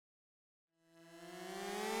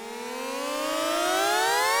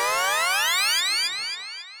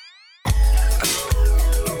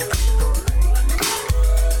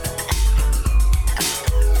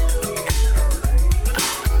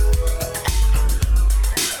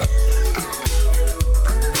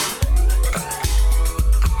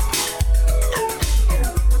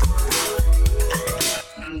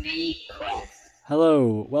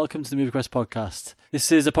welcome to the Movie Quest podcast. This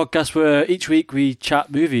is a podcast where each week we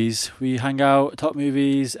chat movies. We hang out, talk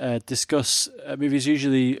movies, discuss movies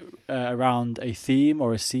usually around a theme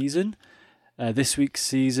or a season. This week's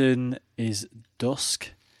season is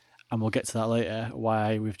Dusk, and we'll get to that later,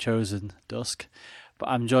 why we've chosen Dusk. But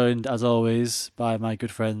I'm joined, as always, by my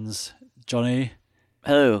good friends Johnny.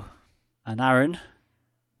 Hello. And Aaron.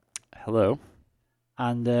 Hello.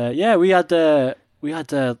 And we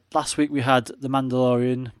had last week we had the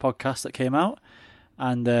Mandalorian podcast that came out,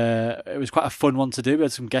 and it was quite a fun one to do. We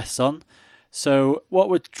had some guests on. So what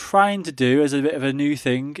we're trying to do as a bit of a new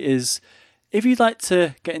thing is, if you'd like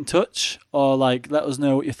to get in touch or like let us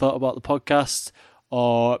know what you thought about the podcast,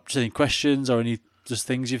 or just any questions or any just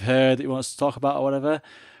things you've heard that you want us to talk about or whatever,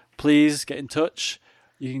 please get in touch.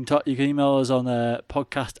 You can email us on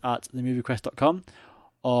podcast@themoviequest.com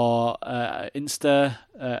or Insta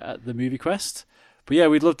at the Movie Quest. But yeah,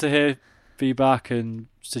 we'd love to hear feedback and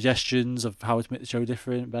suggestions of how to make the show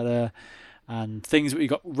different, better, and things that you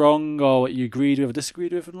got wrong or what you agreed with or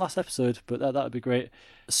disagreed with in the last episode. But that would be great.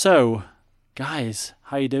 So, guys,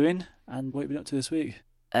 how you doing? And what have you been up to this week?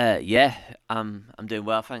 I'm doing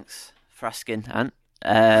well, thanks for asking, Ant.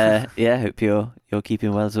 Hope you're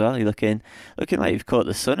keeping well as well. You're looking like you've caught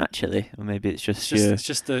the sun, actually, or maybe it's just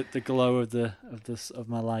the glow of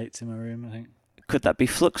my lights in my room, I think. Could that be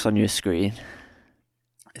flux on your screen?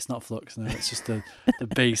 It's not flux, no. It's just the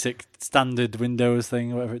basic standard Windows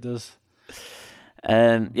thing, whatever it does.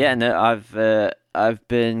 I've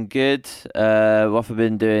been good. What have I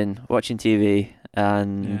been doing? Watching TV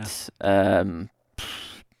and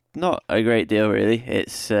not a great deal, really.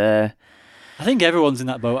 It's I think everyone's in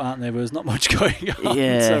that boat, aren't they? There's not much going on.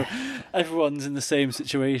 Yeah. So everyone's in the same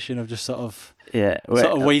situation of just sort of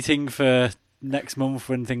waiting for next month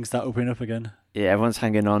when things start opening up again. Yeah, everyone's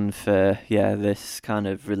hanging on for this kind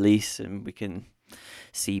of release, and we can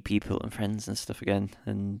see people and friends and stuff again,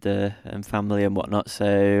 and family and whatnot.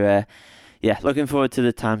 So looking forward to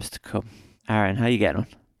the times to come. Aaron, how you getting on?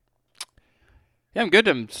 Yeah, I'm good.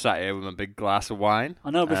 I'm sat here with a big glass of wine.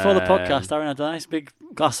 I know, before the podcast, Aaron had a nice big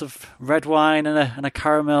glass of red wine and a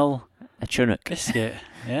caramel... A Chunuk. Biscuit.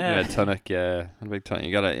 Yeah. A tonic, a big tonic.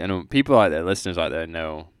 You got it. People out there, listeners out there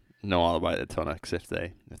know all about the tonics if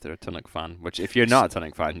they're a tonic fan. Which, if you're not a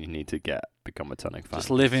tonic fan, you need to become a tonic fan.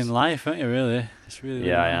 Just living life, aren't you? Really? Just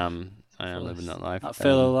really. I am living that life. That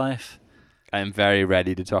filler life. I am very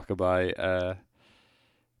ready to talk about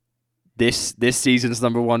this season's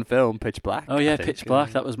number one film, Pitch Black. Oh yeah, Pitch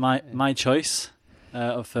Black. That was my choice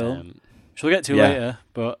of film, which we'll get to later.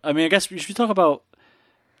 But I mean, I guess we should talk about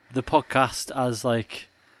the podcast as like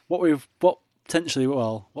what we're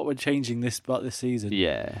changing about this season.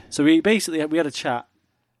 Yeah. So we had a chat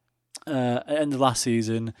at the end of last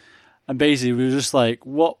season, and basically we were just like,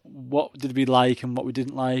 what did we like and what we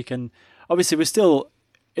didn't like, and obviously we're still,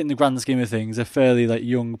 in the grand scheme of things, a fairly like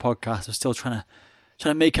young podcast. We're still trying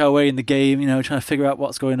to make our way in the game, trying to figure out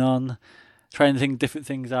what's going on, trying to think different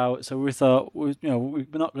things out. So we thought, we're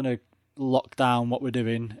not going to lock down what we're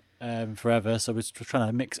doing forever. So we're trying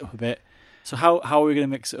to mix it up a bit. So how are we going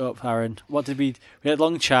to mix it up, Aaron? We had a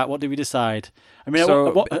long chat. What did we decide? I mean,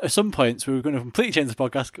 at some points we were going to completely change the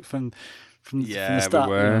podcast from the start.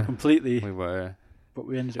 We were. Completely. We were. But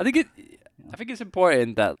we ended up... I think it's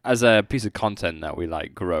important that as a piece of content that we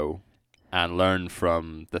like grow and learn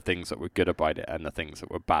from the things that were good about it and the things that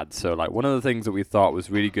were bad. So, like, one of the things that we thought was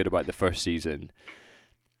really good about the first season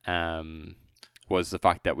was the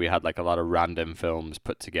fact that we had, like, a lot of random films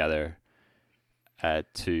put together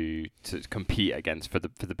to compete against for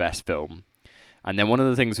the best film. And then one of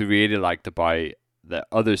the things we really liked about the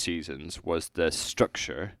other seasons was the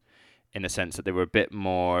structure, in a sense that they were a bit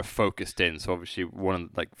more focused in. So, obviously,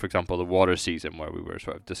 for example, the water season, where we were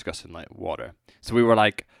sort of discussing, like, water. So we were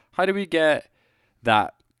like, how do we get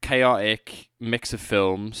that chaotic mix of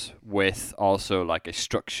films with also like a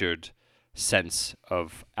structured sense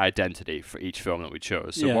of identity for each film that we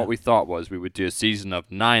chose? So what we thought was we would do a season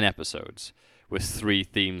of 9 episodes with 3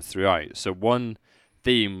 themes throughout. So one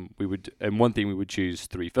theme we would choose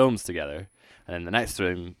 3 films together, and then the next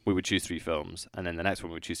theme we would choose 3 films, and then the next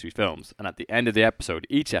one we would choose 3 films. And at the end of the episode,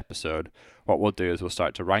 each episode, what we'll do is we'll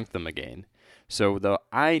start to rank them again. So the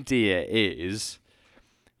idea is,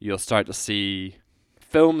 you'll start to see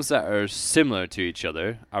films that are similar to each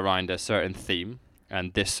other around a certain theme.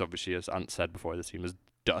 And this, obviously, as Ant said before, the theme is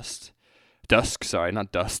Dusk. Sorry,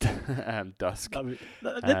 not Dust. Dusk.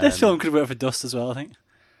 This film could work for Dust as well, I think.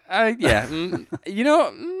 Yeah.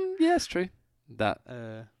 Yeah, it's true. That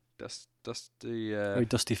dusty... very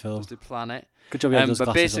dusty film. Dusty planet. Good job you had those but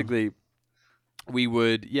glasses basically, on. We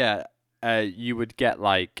would, you would get,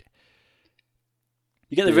 like...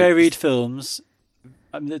 You get the varied films,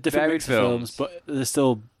 the different Varied mix of films, but they're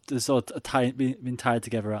still being tied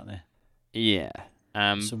together, aren't they? Yeah.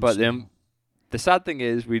 Some But small. the sad thing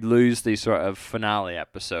is we lose the sort of finale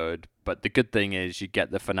episode, but the good thing is you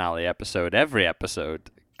get the finale episode every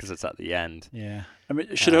episode because it's at the end. Yeah. I mean,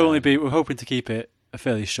 it should only be. We're hoping to keep it a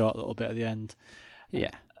fairly short little bit at the end.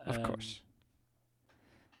 Yeah, of course.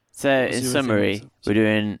 So, in summary, we're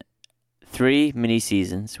doing 3 mini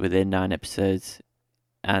seasons within 9 episodes,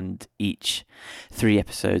 and each 3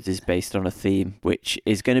 episodes is based on a theme, which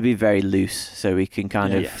is going to be very loose. So we can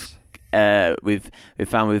kind of, we've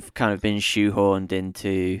found we've kind of been shoehorned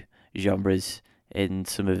into genres in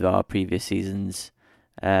some of our previous seasons.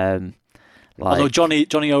 Although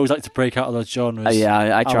Johnny always likes to break out of those genres.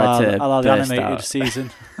 I tried to the burst animated out.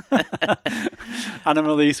 season.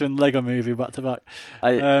 Animalisa and Lego Movie back to back.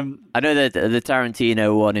 I know that the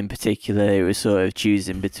Tarantino one in particular, it was sort of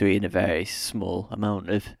choosing between a very small amount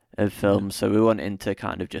of films, so we wanted to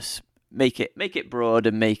kind of just make it broad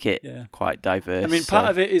and make it quite diverse. I mean, part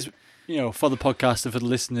of it is, for the podcast and for the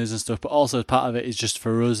listeners and stuff, but also part of it is just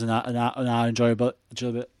for us and our enjoyable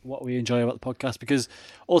what we enjoy about the podcast, because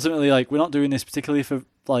ultimately, like, we're not doing this particularly for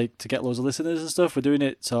like to get loads of listeners and stuff. We're doing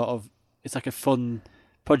it sort of, it's like a fun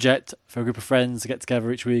project for a group of friends to get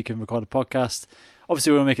together each week and record a podcast.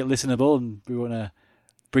 Obviously, we want to make it listenable and we want to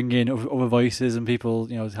bring in other voices and people,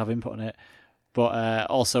 to have input on it. But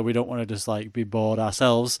also, we don't want to just like be bored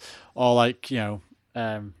ourselves or like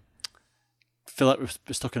feel like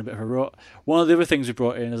we're stuck in a bit of a rut. One of the other things we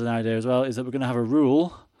brought in as an idea as well is that we're going to have a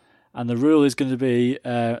rule, and the rule is going to be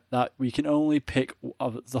that we can only pick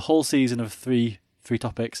of the whole season of three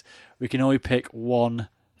topics. We can only pick one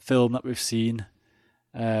film that we've seen,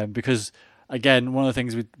 because again, one of the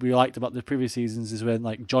things we liked about the previous seasons is when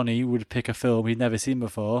like Johnny would pick a film he'd never seen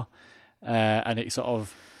before, and it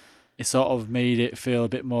sort of made it feel a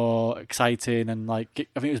bit more exciting, and like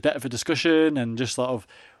I think it was better for discussion and just sort of.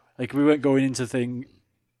 Like, we weren't going into thing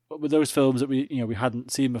with those films that we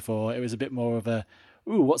hadn't seen before. It was a bit more of a,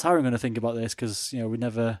 ooh, what's Aaron going to think about this? Because we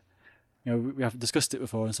never, we haven't discussed it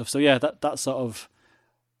before and stuff. So yeah, that's sort of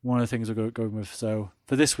one of the things we're going with. So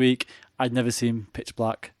for this week, I'd never seen Pitch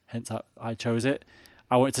Black, hence I chose it.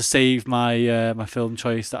 I wanted to save my my film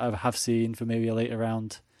choice that I have seen for maybe a later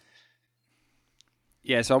round.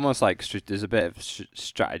 Yeah, it's almost like there's a bit of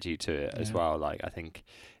strategy to it as well. Like, I think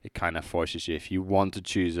it kind of forces you, if you want to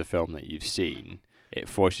choose a film that you've seen, it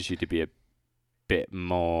forces you to be a bit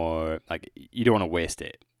more, like, you don't want to waste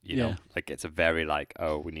it, you know? Like, it's a very, like,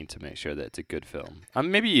 oh, we need to make sure that it's a good film.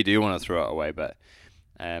 And maybe you do want to throw it away, but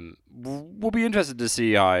we'll be interested to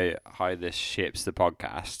see how this shapes the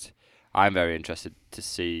podcast. I'm very interested to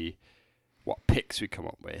see what picks we come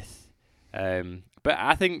up with. But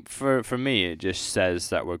I think for me, it just says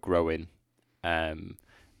that we're growing, and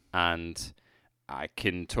I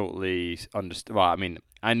can totally understand. Well, I mean,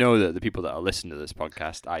 I know that the people that are listening to this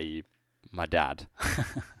podcast, i.e., my dad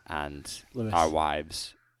and Lewis. our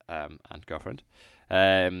wives and girlfriend,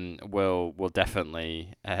 will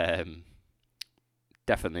definitely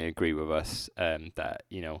agree with us that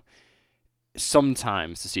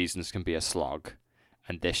sometimes the seasons can be a slog,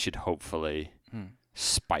 and this should hopefully.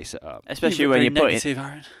 Spice it up, especially when you put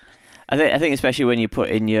in. I think especially when you put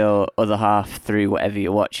in your other half through whatever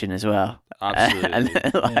you're watching as well.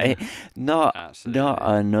 Absolutely, not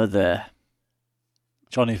another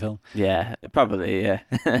Johnny film. Yeah, probably. Yeah.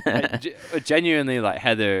 Genuinely, like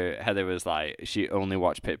Heather was like, she only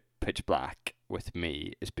watched Pitch Black with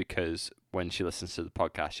me is because when she listens to the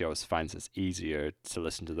podcast, she always finds it's easier to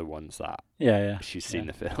listen to the ones that she's seen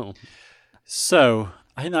the film. So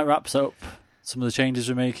I think that wraps up some of the changes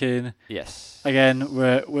we're making. Yes. Again,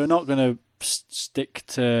 we're not going to stick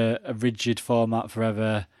to a rigid format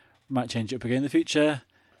forever. We might change it up again in the future,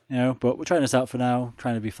 but we're trying this out for now,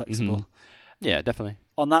 trying to be flexible. Mm-hmm. Yeah, definitely.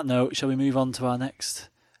 On that note, shall we move on to our next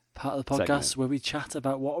part of the podcast segment, where we chat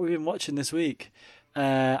about what we've been watching this week?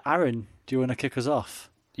 Aaron, do you want to kick us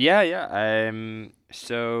off? Yeah.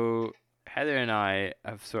 So Heather and I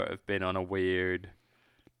have sort of been on a weird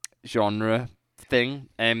genre thing.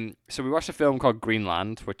 So we watched a film called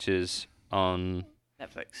Greenland, which is on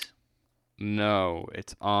Netflix. No,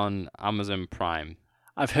 it's on Amazon Prime.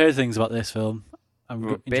 I've heard things about this film.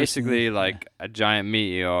 Basically, like a giant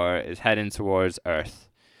meteor is heading towards Earth,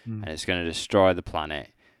 and it's going to destroy the planet.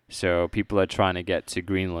 So people are trying to get to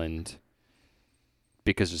Greenland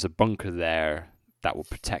because there's a bunker there that will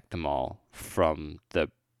protect them all from the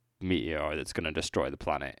meteor that's going to destroy the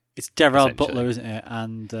planet. It's Gerard Butler, isn't it?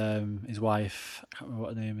 And his wife. I can't remember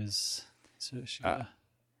what her name is. So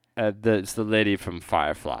it's the lady from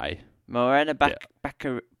Firefly. Morena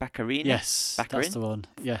Baccarina. Yes, that's Baccarin? the one.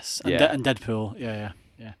 Yes, and, Yeah. and Deadpool. Yeah.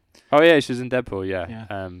 Oh yeah, she was in Deadpool. Yeah.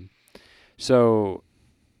 Yeah. So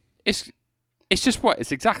it's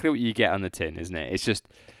it's exactly what you get on the tin, isn't it? It's just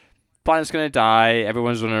planet's gonna die.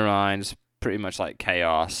 Everyone's running around. It's pretty much like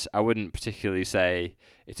chaos. I wouldn't particularly say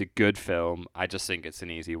it's a good film. I just think it's an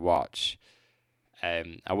easy watch. I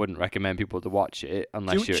wouldn't recommend people to watch it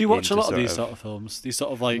unless Do you're you watch a into lot of these sort of films? These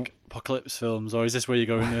sort of like apocalypse films, or is this where you're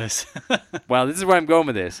going with this? Well, this is where I'm going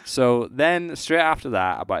with this. So then, straight after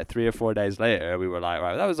that, about 3 or 4 days later, we were like,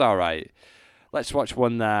 right, that was all right. Let's watch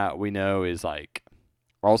one that we know is like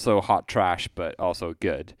also hot trash, but also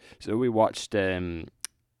good. So we watched the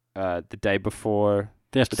day before,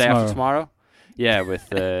 Day the day after tomorrow. Yeah, with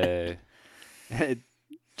Jake yeah,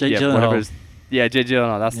 Gyllenhaal. whatever's. Yeah, Jake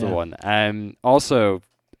Gyllenhaal, that's the Yeah. one. Also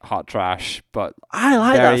hot trash, but I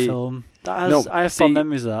like that very- film. I have see- fond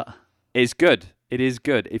memories of that. it's good. It is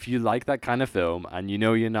good. If you like that kind of film and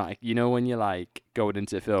you're not, when you like going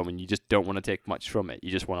into a film and you just don't want to take much from it. You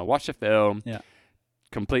just want to watch a film, Yeah.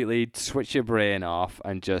 completely switch your brain off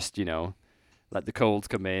and just, let the colds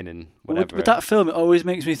come in and whatever. With that film, it always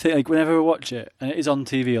makes me think, like, whenever I watch it, and it is on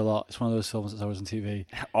TV a lot, it's one of those films that's always on TV.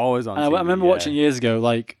 Always on And TV, I remember watching years ago,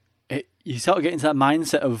 like, you sort of get into that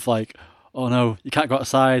mindset of, like, oh no, you can't go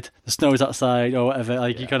outside, the snow's outside, or whatever.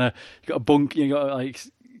 Like, you got a bunk, you got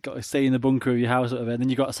to stay in the bunker of your house or whatever, and then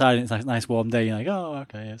you go outside and it's a nice warm day, and you're like, oh,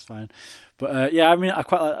 okay, it's fine. But, yeah, I mean, I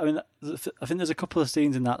think there's a couple of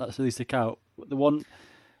scenes in that really stick out. The one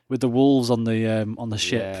with the wolves on the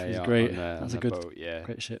ship is great. That's a good, boat,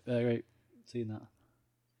 great ship. Great seeing that.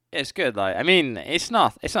 It's good. Like, I mean, it's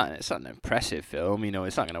not an impressive film.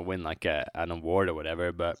 It's not gonna win like an award or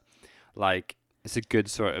whatever. But like, it's a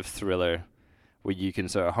good sort of thriller where you can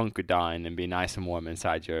sort of hunker down and be nice and warm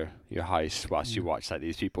inside your house whilst you watch like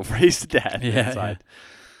these people freeze to death inside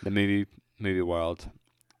the movie world.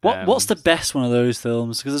 What's the best one of those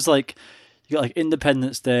films? Because it's like you got like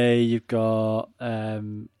Independence Day, you've got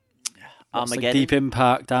Armageddon. like Deep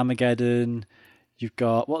Impact, Armageddon. You've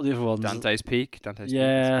got what are the other ones? Dante's Peak. Yeah, Peak is a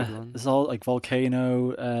good one. there's all like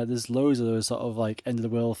Volcano. There's loads of those sort of like end of the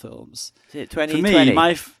world films. Is it For 2020? me,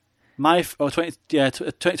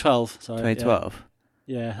 2012. Sorry, 2012.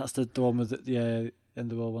 Yeah, that's the one with the end of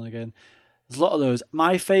the world one again. There's a lot of those.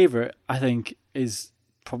 My favourite, I think, is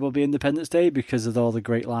probably Independence Day because of all the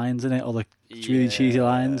great lines in it, all the really cheesy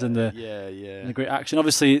lines and the great action.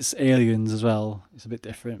 Obviously, it's aliens as well. It's a bit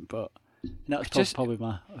different, but it's probably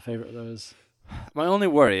my favourite of those. My only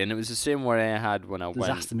worry, and it was the same worry I had when I went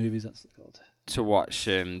Disaster movies, that's called. to watch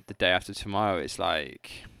The Day After Tomorrow. It's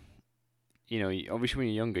like, obviously when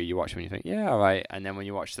you're younger, you watch them and you think, yeah, all right. And then when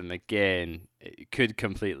you watch them again, it could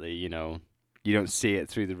completely, you don't see it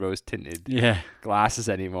through the rose-tinted glasses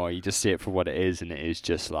anymore. You just see it for what it is, and it is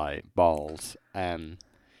just like balls.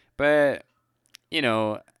 But, we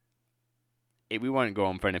weren't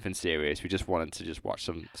going for anything serious. We just wanted to just watch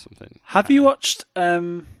something. Have you watched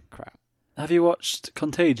crap? Have you watched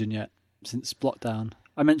Contagion yet since lockdown?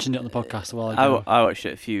 I mentioned it on the podcast a while ago. I watched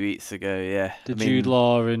it a few weeks ago, yeah. Jude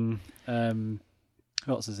Law and who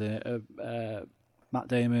else is in it? Matt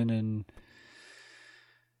Damon and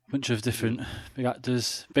a bunch of different big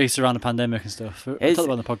actors based around the pandemic and stuff. I talked about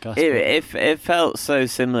it on the podcast. It felt so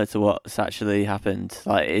similar to what's actually happened.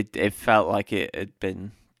 Like it felt like it had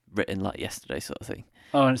been written like yesterday, sort of thing.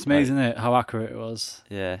 Oh, and it's amazing, isn't it? How accurate it was.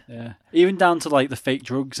 Yeah. Even down to like the fake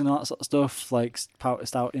drugs and all that sort of stuff, like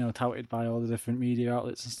touted by all the different media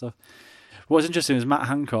outlets and stuff. What's interesting is Matt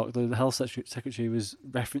Hancock, the health secretary, was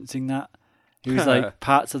referencing that. He was like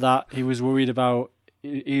parts of that. He was worried about.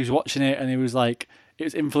 He was watching it and he was like, it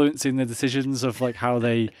was influencing the decisions of like how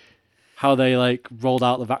they like rolled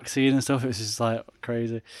out the vaccine and stuff. It was just like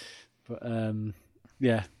crazy, but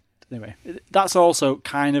yeah. Anyway, that's also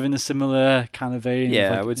kind of in a similar kind of vein. Yeah,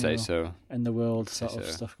 of like, I would say so. In the world sort of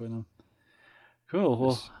stuff going on. Cool.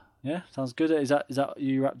 Well, yeah, sounds good. Is that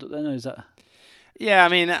you wrapped up then, or is that? Yeah, I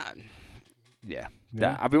mean, I've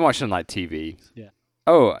been watching like TV. Yeah.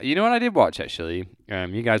 Oh, you know what I did watch actually?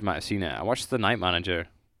 You guys might have seen it. I watched The Night Manager.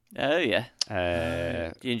 Oh yeah.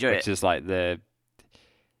 Do you enjoy which is like it's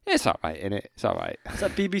alright, innit? It's alright. Is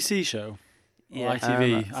that BBC show? Yeah. Or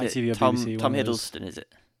ITV or BBC. Tom Hiddleston, is it?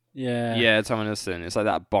 Yeah. Yeah, Tom Hiddleston. It's like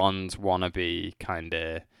that Bond wannabe kind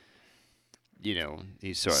of,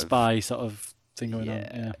 he's sort of spy sort of thing going on.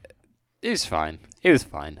 Yeah. It was fine.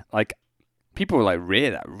 Like, people were like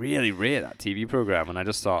really rate that TV program, and I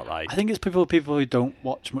just thought like, I think it's people who don't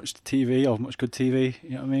watch much TV or much good TV. You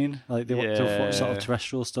know what I mean? Like they watch sort of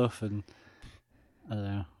terrestrial stuff, and I don't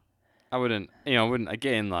know. I wouldn't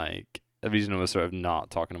again, like the reason I was sort of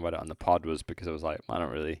not talking about it on the pod was because I was like, I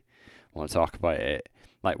don't really want to talk about it.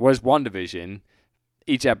 Like, whereas WandaVision,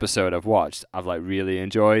 each episode I've watched, I've like really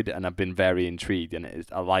enjoyed, and I've been very intrigued, and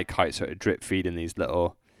I like how it sort of drip feeding these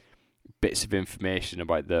little bits of information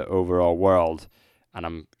about the overall world, and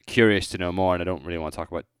I'm curious to know more, and I don't really want to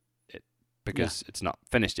talk about it because it's not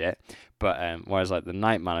finished yet. But whereas like the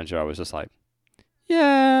Night Manager, I was just like,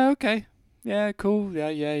 yeah, okay, yeah, cool, yeah,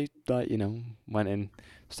 he, like, you know, went in,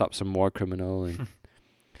 stopped some war criminal, and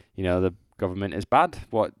you know, the government is bad.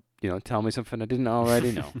 What, you know, tell me something I didn't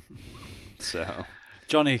already know. So,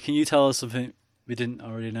 Johnny, can you tell us something we didn't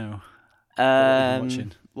already know? What have you been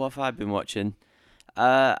watching? What have I been watching?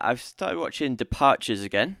 I've started watching Departures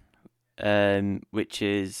again, which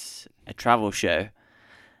is a travel show.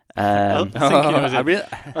 I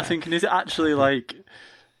was thinking, is it actually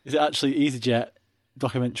EasyJet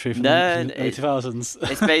documentary from the 2000s?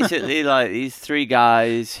 It's basically like these three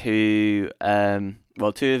guys who, two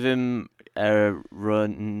of them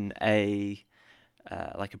run a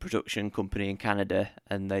like a production company in Canada,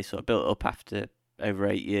 and they sort of built up after over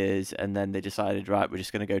 8 years, and then they decided, right, we're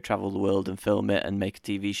just going to go travel the world and film it and make a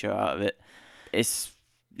TV show out of it. It's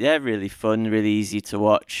really fun, really easy to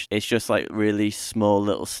watch. It's just like really small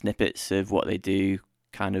little snippets of what they do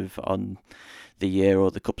kind of on the year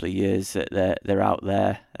or the couple of years that they're out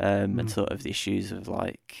there, and sort of the issues of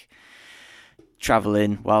like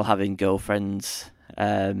traveling while having girlfriends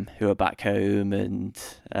who are back home, and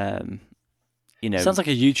you know, Sounds like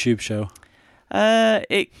a YouTube show.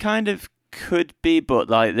 It kind of could be, but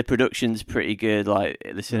like the production's pretty good. Like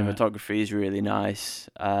the cinematography is really nice,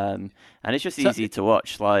 and it's just easy to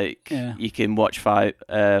watch. Like you can watch 5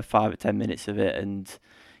 or 10 minutes of it and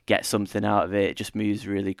get something out of it. It just moves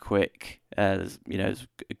really quick. There's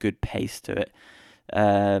a good pace to it.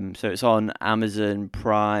 So it's on Amazon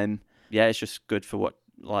Prime. Yeah, it's just good for what,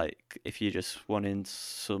 like, if you're just wanting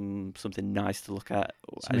something nice to look at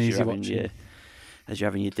as you're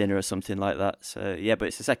having your dinner or something like that. So yeah, but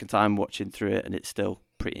it's the second time watching through it, and it's still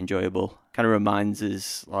pretty enjoyable. Kind of reminds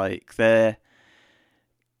us, like, they're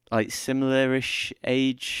like similar-ish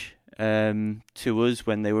age to us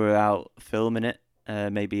when they were out filming it,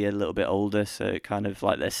 maybe a little bit older. So kind of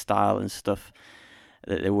like their style and stuff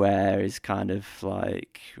that they wear is kind of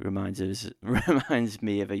like reminds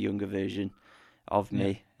me of a younger version of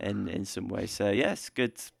me in some way. So yeah, it's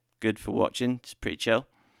good for watching. It's pretty chill.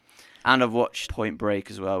 And I've watched Point Break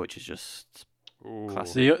as well, which is just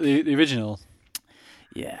classic. The original?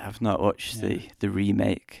 Yeah, I've not watched the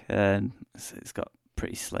remake. It's got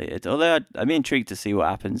pretty slated. Although I'm intrigued to see what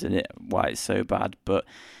happens in it, why it's so bad. But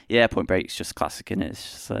yeah, Point Break's just classic in it.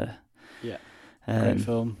 It's just great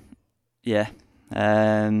film. Yeah.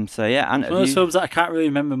 So yeah, and one of those films that I can't really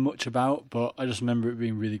remember much about, but I just remember it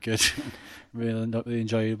being really good, really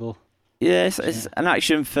enjoyable. Yeah, it's an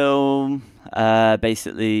action film.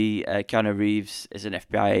 Basically, Keanu Reeves is an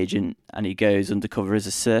FBI agent, and he goes undercover as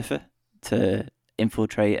a surfer to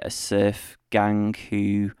infiltrate a surf gang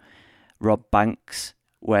who rob banks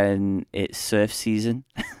when it's surf season.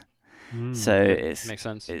 So it makes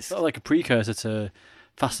sense. It's sort of like a precursor to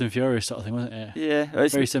Fast and Furious sort of thing, wasn't it? Yeah,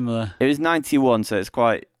 very similar. It was 91, so it's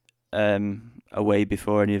quite a way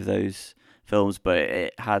before any of those films, but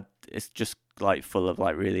it's just like full of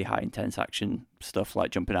like really high intense action stuff,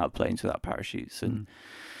 like jumping out of planes without parachutes and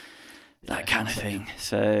that kind of thing.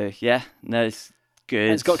 So yeah, no, it's good.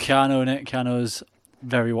 And it's got Keanu in it. Keanu's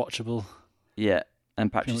very watchable. Yeah,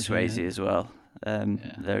 and Patrick Swayze as well.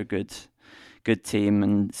 They're a good team,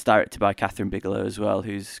 and it's directed by Catherine Bigelow as well,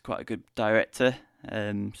 who's quite a good director.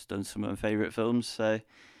 She's done some of my favourite films. So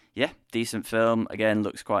yeah, decent film. Again,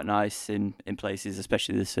 looks quite nice in places,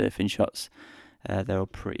 especially the surfing shots. They're all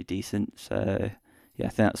pretty decent. So yeah, I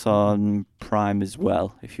think that's on Prime as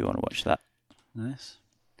well, if you want to watch that. Nice.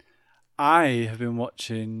 I have been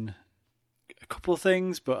watching a couple of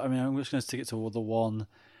things, but I mean, I'm just going to stick it to the one.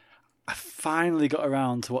 I finally got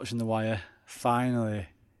around to watching The Wire. Finally.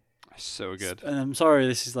 So good. And I'm sorry,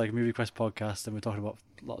 this is like a Movie Quest podcast and we're talking about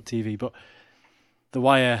a lot of TV, but The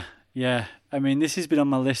Wire, yeah. I mean, this has been on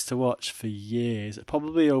my list to watch for years,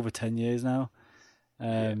 probably over 10 years now.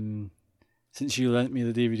 Since you lent me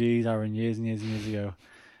the DVDs, Aaron, years and years and years ago.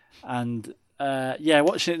 And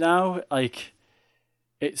watching it now, like,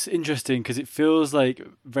 it's interesting because it feels like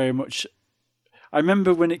very much. I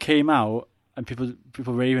remember when it came out and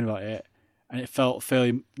people raving about it, and it felt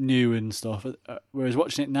fairly new and stuff. Whereas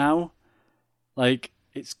watching it now, like,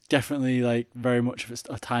 it's definitely like very much of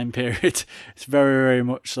a time period. It's very, very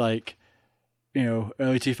much like,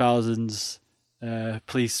 early 2000s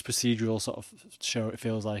police procedural sort of show. It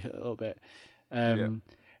feels like a little bit.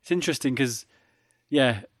 It's interesting because,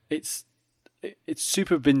 it's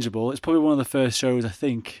super bingeable. It's probably one of the first shows I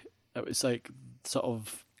think it was like sort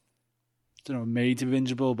of, I don't know, made to be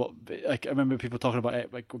bingeable, but like I remember people talking about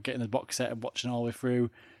it, like getting the box set and watching it all the way through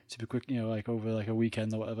super quick, like over like a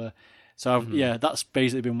weekend or whatever. So that's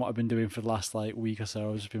basically been what I've been doing for the last like week or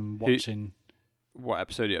so. I've just been watching. What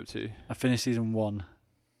episode are you up to? I finished season 1.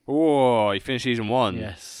 Oh, you finished season 1?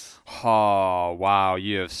 Yes. Oh, wow,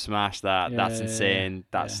 you have smashed that. Yeah, That's insane.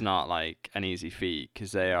 That's yeah. not like an easy feat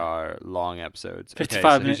because they are long episodes. 55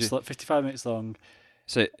 Okay, minutes. 55 minutes long.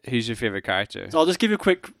 So, who's your favorite character? So I'll just give you a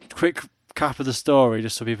quick cap of the story,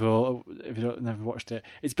 just so people, if you never watched it,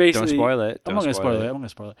 it's basically. Don't spoil it. I'm not going to spoil it. I'm not going to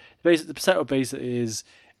spoil it. The setup basically is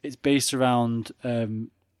it's based around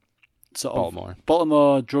sort of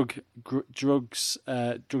Baltimore drugs,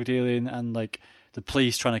 drug dealing, and like the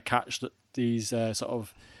police trying to catch these sort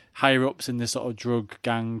of higher ups in this sort of drug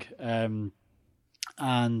gang,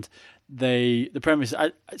 and the premise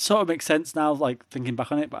it sort of makes sense now, like thinking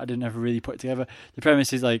back on it, but I didn't ever really put it together. The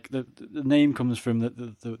premise is like the name comes from the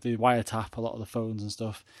wiretap a lot of the phones and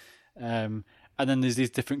stuff, and then there's these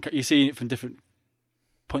different, you're seeing it from different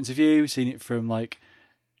points of view, seeing it from like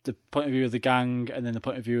the point of view of the gang and then the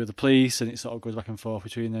point of view of the police, and it sort of goes back and forth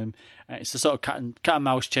between them, and it's a sort of cat and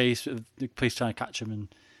mouse chase with the police trying to catch them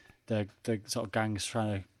and the sort of gangs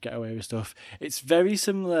trying to get away with stuff. It's very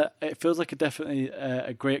similar. It feels like definitely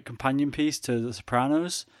a great companion piece to The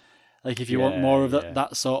Sopranos. Like if you want more of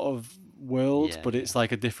that sort of world, but it's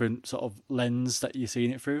like a different sort of lens that you're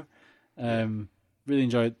seeing it through. Really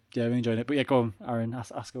enjoyed it. But yeah, go on, Aaron,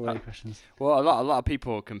 ask away questions. Well, a lot of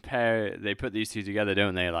people they put these two together,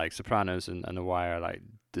 don't they? Like Sopranos and The Wire, like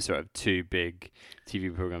the sort of two big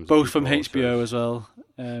TV programs. Both from HBO as well.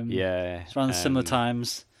 It's around similar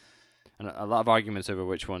times. And a lot of arguments over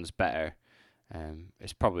which one's better.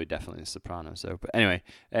 It's probably definitely The Sopranos, though. But anyway,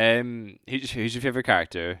 who's your favorite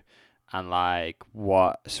character, and like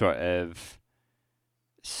what sort of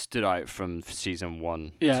stood out from season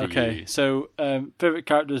 1? Yeah, okay. You? So favorite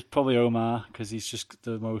character is probably Omar, because he's just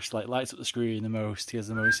the most like lights up the screen the most. He has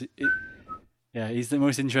the most. He's the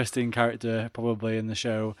most interesting character probably in the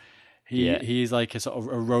show. He's like a sort of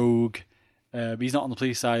a rogue. He's not on the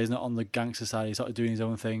police side, he's not on the gangster side, he's sort of doing his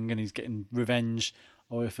own thing and he's getting revenge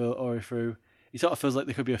all the way through. He sort of feels like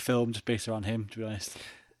there could be a film just based around him, to be honest.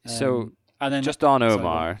 So, and then, just on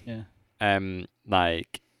Omar,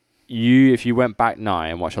 like, if you went back now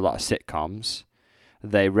and watch a lot of sitcoms,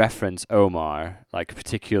 they reference Omar, like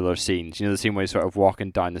particular scenes. You know the scene where he's sort of walking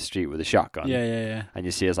down the street with a shotgun? Yeah. And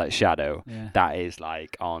you see his like shadow. Yeah. That is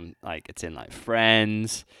like it's in like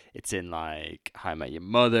Friends, it's in like How I Met Your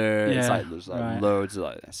Mother. Yeah, it's like there's like loads of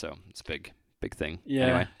like, so it's a big thing. Yeah.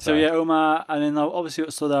 Anyway, so Omar, and then obviously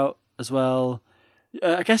what stood out as well,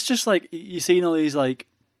 I guess just like you've seen all these like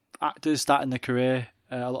actors starting their career.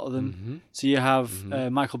 A lot of them. Mm-hmm. So you have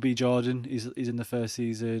Michael B. Jordan. He's in the first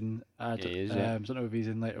season. I don't know if he's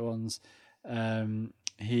in later ones.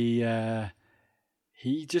 He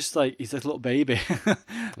just like he's like a little baby,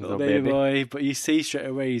 little baby boy. But you see straight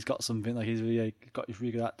away he's got something. Like he's really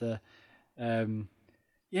really good actor. I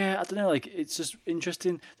don't know. Like it's just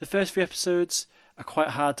interesting. The first 3 episodes are quite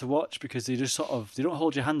hard to watch because they just they don't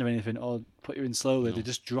hold your hand or anything or put you in slowly. No. They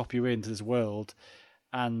just drop you into this world.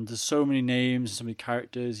 And there's so many names and so many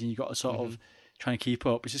characters, and you got to sort of try and keep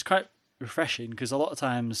up, which is quite refreshing because a lot of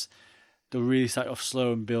times they'll really start off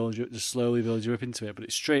slow and slowly build you up into it, but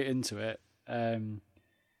it's straight into it. I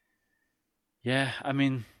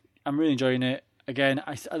mean, I'm really enjoying it. Again,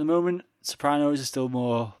 at the moment, Sopranos is still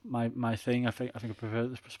more my thing. I think I prefer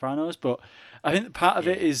the Sopranos, but I think part of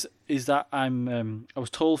it is that I was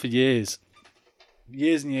told for years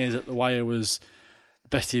and years that The Wire was the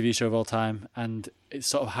best TV show of all time, and it's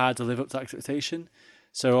sort of hard to live up to that expectation.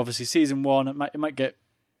 So obviously, season 1 it might get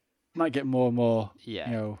more and more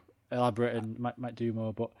elaborate and might do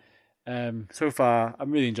more. But so far, I'm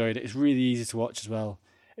really enjoying it. It's really easy to watch as well.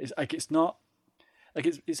 It's like it's not like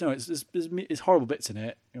there's horrible bits in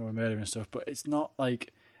it, murder and stuff, but it's not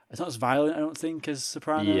like it's not as violent, I don't think, as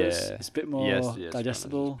Sopranos. Yeah. It's a bit more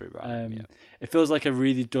digestible. It feels like a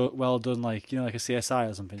really well done, like like a CSI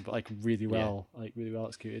or something, but like really well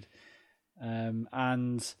executed. And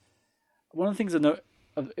one of the things I know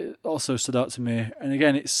it also stood out to me, and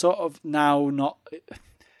again, it's sort of now not.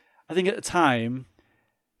 I think at the time,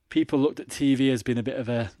 people looked at TV as being a bit of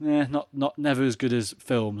a never as good as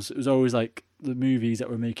films. It was always like the movies that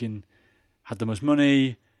were making had the most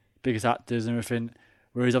money, biggest actors and everything.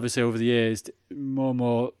 Whereas obviously over the years, more and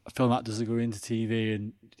more film actors are going into TV,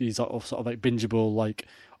 and these sort of like bingeable, like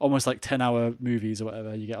almost like 10-hour movies or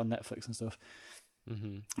whatever you get on Netflix and stuff.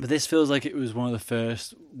 Mm-hmm. But this feels like it was one of the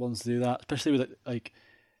first ones to do that, especially with like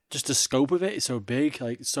just the scope of it is so big.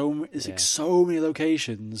 Like it's like so many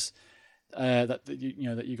locations that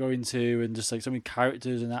you go into, and just like so many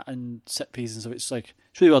characters and that and set pieces and stuff. It's like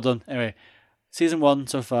it's really well done. Anyway, season 1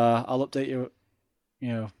 so far. I'll update you,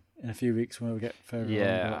 in a few weeks when we get further.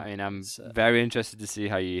 Yeah, on, I mean, I'm very interested to see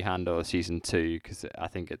how you handle season 2, because I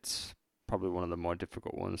think it's probably one of the more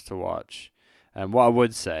difficult ones to watch. And what I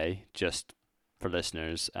would say, just for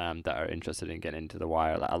listeners that are interested in getting into The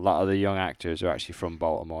Wire, like a lot of the young actors are actually from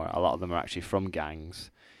Baltimore. A lot of them are actually from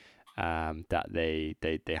gangs that they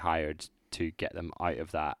hired to get them out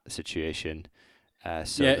of that situation.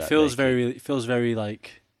 So it feels very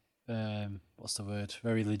like what's the word?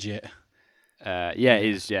 Very legit. It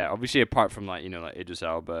is. Yeah, obviously, apart from like Idris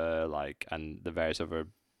Elba, like, and the various other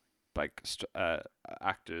like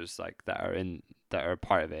actors like that are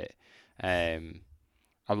part of it.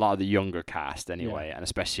 A lot of the younger cast anyway, and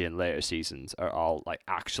especially in later seasons, are all like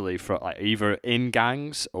actually from like either in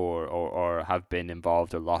gangs or have been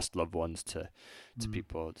involved or lost loved ones to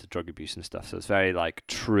people, to drug abuse and stuff. So it's very like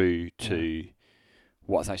true to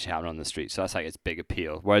what's actually happening on the street. So that's like its big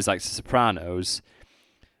appeal. Whereas like The Sopranos,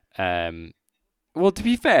 well, to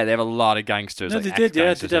be fair, they have a lot of gangsters. No, like they did,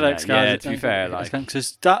 yeah. They did Yeah, to be fair, like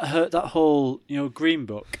gangsters. That hurt. That whole, Green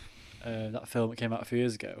Book, that film that came out a few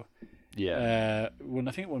years ago. Yeah.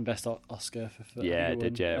 I think it won Best Oscar for. Yeah, it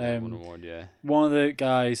did. Yeah, won an award. Yeah. One of the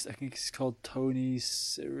guys, I think he's called Tony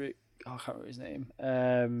Siric. I can't remember his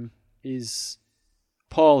name. Is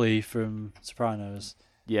Paulie from Sopranos.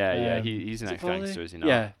 Yeah. He's an ex-gangster, is he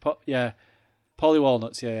not? Yeah. Paulie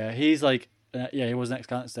Walnuts. Yeah. He's like. He was an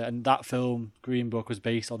ex-gangster, and that film Green Book was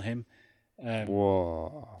based on him.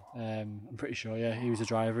 Whoa! I'm pretty sure. Yeah, he was a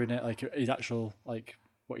driver in it. Like his actual like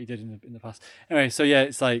what he did in the past. Anyway, so yeah,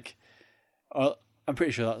 it's like I'm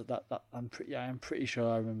pretty sure that I'm pretty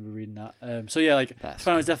sure I remember reading that. So yeah, like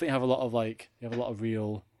Sopranos definitely have a lot of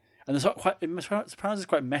real, and there's Sopranos is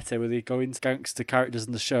quite meta, where they go into gangster characters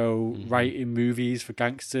in the show, writing movies for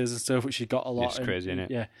gangsters and stuff, which you got a lot. It's crazy, isn't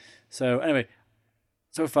it? Yeah. So anyway.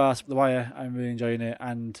 So far, The Wire, I'm really enjoying it,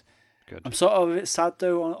 and good. I'm sort of a bit sad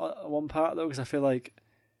though on one part though, because I feel like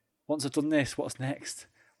once I've done this, what's next?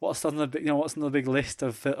 What's on the big list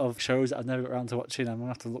of shows that I've never got around to watching? I'm gonna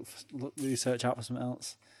have to research out for something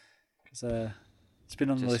else, because it's been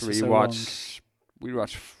on the list for so long. We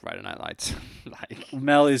watch Friday Night Lights. Like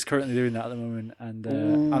Mel is currently doing that at the moment, and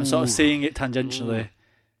I'm sort of seeing it tangentially,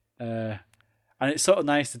 and it's sort of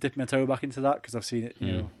nice to dip my toe back into that, because I've seen it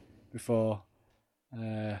before.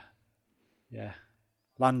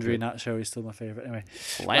 Landry in that show is still my favourite. Anyway,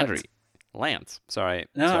 Lance. Sorry.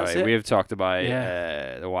 No, We have talked about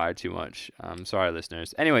The Wire too much. I'm sorry,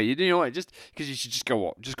 listeners. Anyway, you know what? Just because you should just go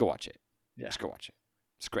watch it. Yeah, just go watch it.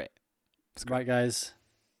 It's great. Right, guys,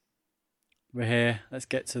 we're here. Let's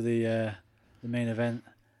get to the main event.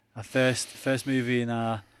 Our first movie in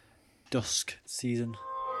our Dusk season.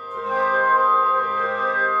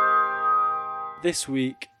 This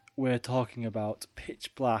week, we're talking about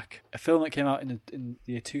Pitch Black, a film that came out in the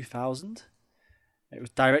year 2000. It was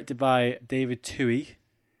directed by David Twohy,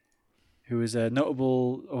 who is a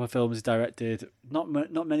notable other films he's directed. Not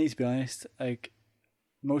many, to be honest. Like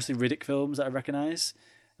mostly Riddick films that I recognise,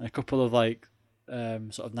 and a couple of like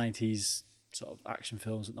sort of 90s sort of action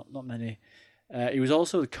films, but not many. He was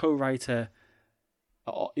also the co-writer.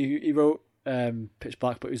 He wrote Pitch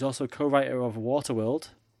Black, but he was also co-writer of Waterworld.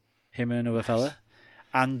 Him and another fella.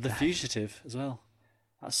 And The Fugitive as well.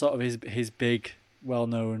 That's sort of his big,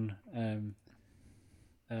 well-known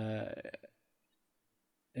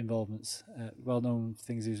involvements, well-known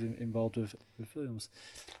things he's involved with films.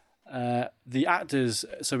 The actors,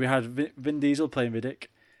 so we had Vin Diesel playing Riddick.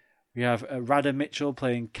 We have Radha Mitchell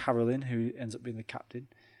playing Carolyn, who ends up being the captain.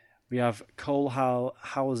 We have Cole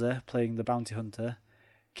Hauser playing the bounty hunter.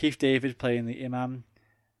 Keith David playing the imam.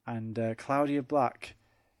 And Claudia Black,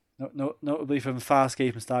 notably from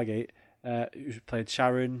Farscape and Stargate, who played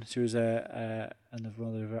Sharon. She was another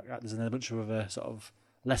one of the actors, and a bunch of other sort of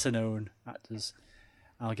lesser-known actors.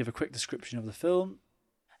 I'll give a quick description of the film.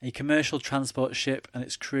 A commercial transport ship and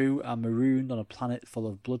its crew are marooned on a planet full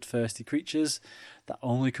of bloodthirsty creatures that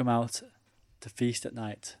only come out to feast at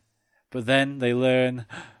night. But then they learn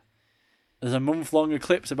there's a month-long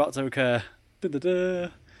eclipse about to occur. Da-da-da.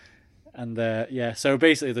 And so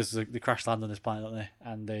basically they crash land on this planet, don't they?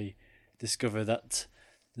 And they discover that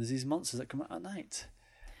there's these monsters that come out at night.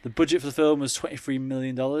 The budget for the film was $23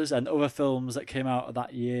 million, and other films that came out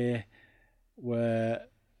that year were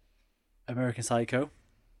American Psycho,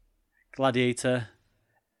 Gladiator,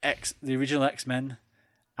 the original X-Men,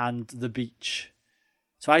 and The Beach.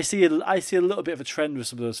 So I see a little bit of a trend with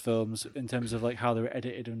some of those films in terms of like how they were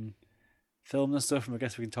edited and films and stuff, and I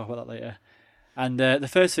guess we can talk about that later. And the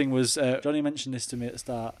first thing was Johnny mentioned this to me at the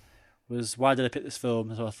start. Was why did I pick this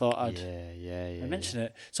film? So I thought I'd mention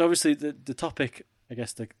it. So obviously the topic, I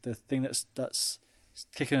guess the thing that's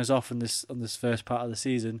kicking us off on this first part of the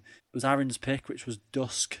season was Aaron's pick, which was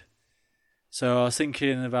Dusk. So I was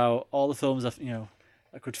thinking about all the films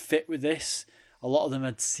I could fit with this. A lot of them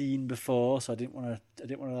I'd seen before, so I didn't want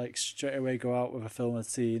to like straight away go out with a film I'd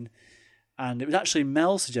seen. And it was actually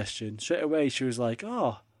Mel's suggestion. Straight away she was like,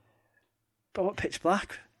 "Oh, but what Pitch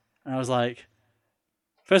Black?" And I was like,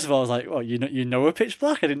 first of all, I was like, "Well, you know a Pitch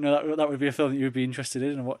Black? I didn't know that would be a film that you would be interested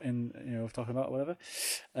in and talking about or whatever."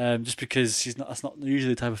 Just because that's not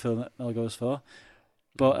usually the type of film that Mel goes for.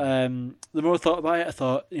 But the more I thought about it, I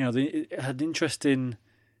thought it had an interesting,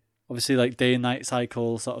 obviously like day and night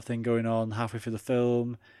cycle sort of thing going on halfway through the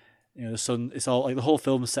film. The sun. It's all like the whole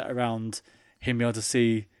film is set around him being able to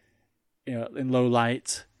see, in low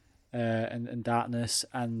light, and darkness,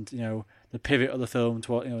 and the pivot of the film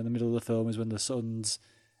to in the middle of the film is when the sun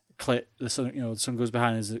goes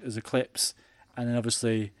behind as eclipse, and then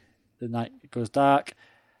obviously the night goes dark.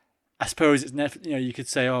 I suppose it's you could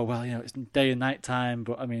say, oh well, it's day and night time,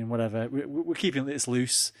 but I mean whatever. We're keeping this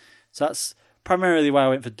loose, so that's primarily why I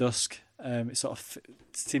went for Dusk. It sort of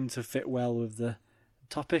seemed to fit well with the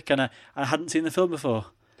topic, and I hadn't seen the film before.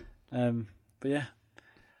 But yeah,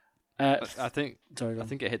 I think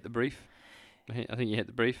it hit the brief. I think you hit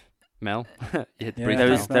the brief, Mel. You hit the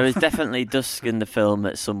brief. There was definitely Dusk in the film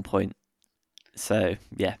at some point. So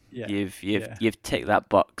you've ticked that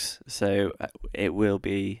box. So it will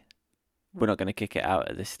be. We're not going to kick it out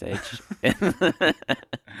at this stage.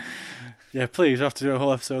 Yeah, please. We'll have to do a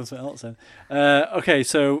whole episode on something else then. Okay,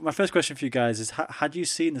 so my first question for you guys is, had you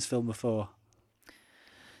seen this film before?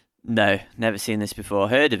 No, never seen this before.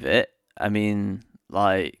 Heard of it. I mean,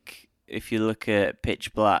 like, if you look at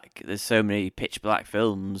Pitch Black, there's so many Pitch Black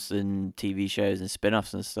films and TV shows and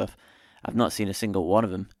spin-offs and stuff. I've not seen a single one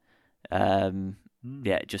of them.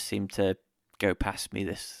 Yeah, it just seemed to go past me,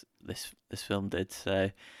 this film did.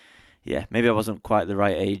 So, yeah, maybe I wasn't quite the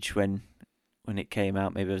right age when it came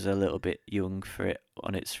out. Maybe I was a little bit young for it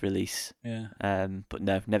on its release. Yeah. But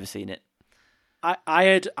no, never seen it.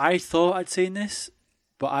 I thought I'd seen this,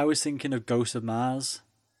 but I was thinking of Ghost of Mars,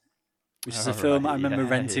 which is a film I remember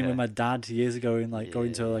renting with my dad years ago, and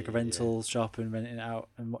going to a rental shop and renting it out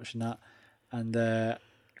and watching that, and because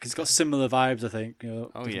it's got similar vibes, I think.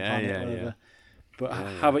 Whatever. But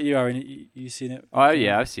how about you, Aaron? You seen it? Oh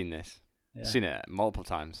yeah, I've seen this. Yeah. Seen it multiple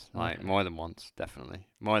times, more than once, definitely.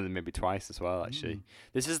 More than maybe twice as well, actually.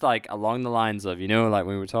 This is like along the lines of, like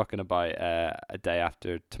when we were talking about A Day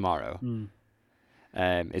After Tomorrow.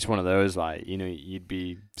 It's one of those, like, you'd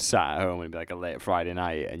be sat at home and it'd be like a late Friday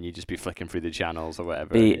night and you'd just be flicking through the channels or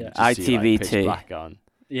whatever. ITV2. Pitch Black on.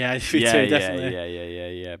 Yeah, ITV2,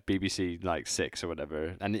 definitely. Yeah. BBC like 6 or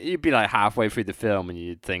whatever. And you'd be like halfway through the film and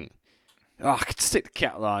you'd think, I could stick the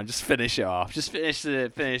kettle on, just finish it off, just finish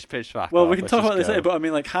Pitch Black. Well, we can talk about this later, but I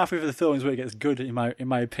mean, like halfway through the film is where it gets good, in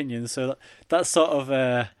my opinion. So that's sort of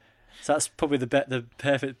so that's probably the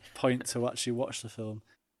perfect point to actually watch the film.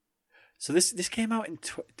 So this came out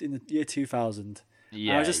in the year 2000.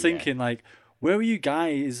 Yeah, I was just thinking, like, where were you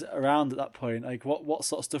guys around at that point? Like, what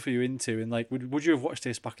sort of stuff were you into? And like, would you have watched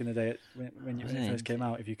this back in the day when it first came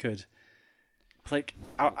out, if you could? Like,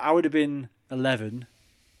 I would have been 11.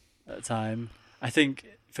 At the time, I think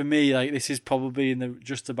for me, like, this is probably in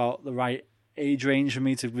just about the right age range for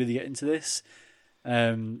me to really get into this.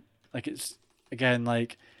 Like, it's again,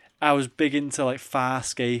 like, I was big into like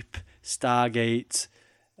Farscape, Stargate,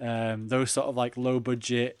 those sort of like low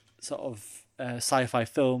budget sort of sci-fi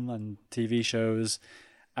film and TV shows,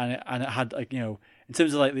 and it had, like, in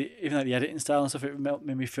terms of like the editing style and stuff, it made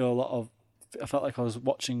me feel I felt like I was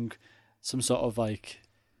watching some sort of like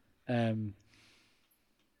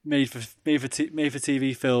made for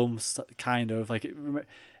TV films, kind of like it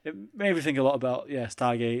made me think a lot about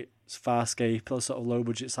Stargate, Farscape, those sort of low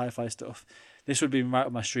budget sci-fi stuff. This would be right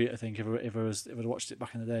up my street, I think, if I'd watched it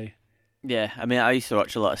back in the day. Yeah, I mean, I used to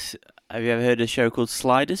watch a lot of. Have you ever heard of a show called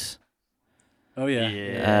Sliders? Oh yeah,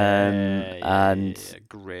 and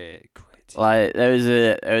great. Like there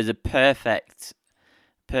was a perfect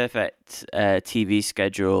TV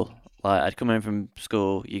schedule. Like, I'd come in from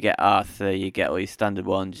school, you get Arthur, you get all your standard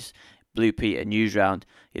ones, Blue Peter, Newsround.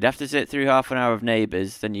 You'd have to sit through half an hour of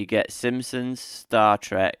Neighbours, then you get Simpsons, Star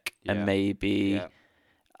Trek, and maybe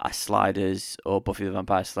Sliders or Buffy the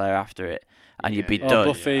Vampire Slayer after it, and you'd be done.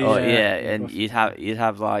 Buffy, and Buffy. You'd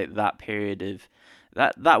have like that period of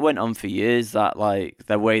that went on for years. That like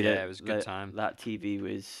the way that it was a good time. That TV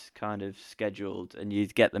was kind of scheduled, and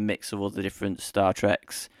you'd get the mix of all the different Star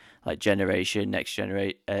Treks, like Next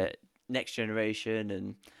Generation,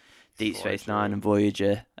 and Deep Space Nine and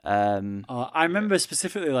Voyager. I remember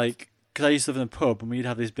specifically like because I used to live in a pub and we'd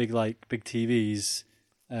have these big TVs.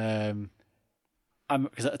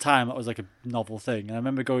 Because at the time that was like a novel thing, and I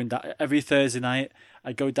remember going down every Thursday night.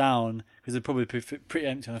 I'd go down because it'd probably be pretty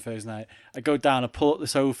empty on a Thursday night. I'd go down, I'd pull up the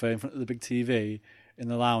sofa in front of the big TV in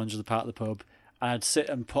the lounge of the part of the pub, and I'd sit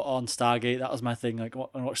and put on Stargate. That was my thing. Like,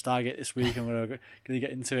 I watch Stargate this week. I'm gonna get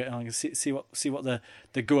into it, and I can see what the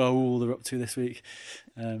Goa'uld are up to this week.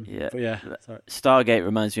 But yeah, sorry. Stargate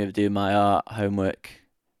reminds me of doing my art homework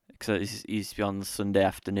because it used to be on Sunday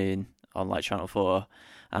afternoon on like Channel 4.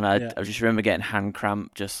 And I just remember getting hand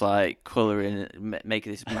cramp, just like colouring,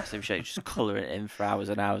 making this massive shape, just colouring it in for hours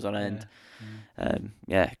and hours on end.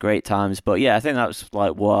 Great times. But yeah, I think that was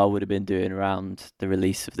like what I would have been doing around the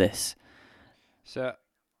release of this. So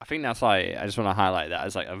I think that's like, I just want to highlight that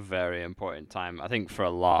as like a very important time. I think for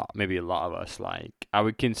maybe a lot of us, like I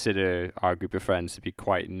would consider our group of friends to be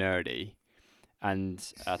quite nerdy. And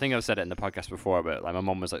I think I've said it in the podcast before, but like my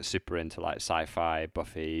mom was like super into like sci-fi,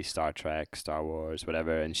 Buffy, Star Trek, Star Wars,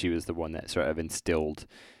 whatever, and she was the one that sort of instilled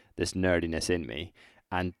this nerdiness in me.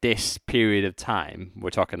 And this period of time, we're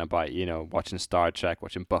talking about, watching Star Trek,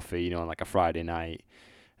 watching Buffy, on like a Friday night,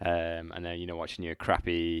 and then watching your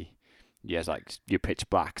crappy, like your Pitch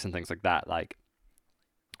Blacks and things like that, like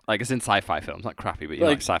it's in sci-fi films, not crappy, but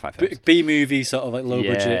like sci-fi films, B-movie sort of like low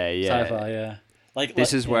budget sci-fi, yeah. Like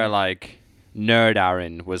this is where like Nerd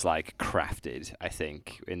Aaron was like crafted, I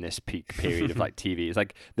think, in this peak period of like TV. It's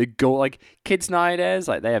like kids nowadays,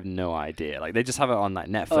 like they have no idea. Like they just have it on like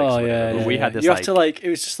Netflix. Oh yeah. But we had this. You have to it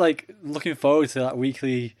was just like looking forward to that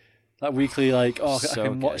weekly like I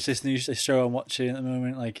can watch this new show I'm watching at the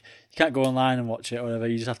moment. Like you can't go online and watch it or whatever.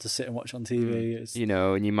 You just have to sit and watch it on TV.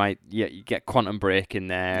 And you might you get Quantum Break in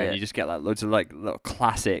there. And you just get like loads of like little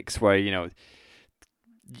classics where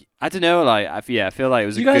I don't know, I feel like it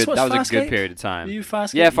was a good period of time. Were you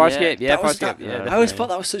Farscape? Yeah, Farscape. Yeah, Farscape. I always thought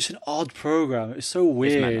that was such an odd program. It was so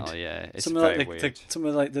weird. It's mental, yeah. It's very weird. Some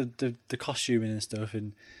of like the costuming and stuff,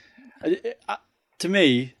 and to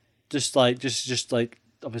me, just like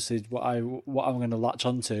obviously what I'm going to latch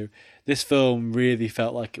onto. This film really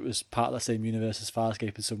felt like it was part of the same universe as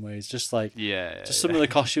Farscape in some ways. Just like some of the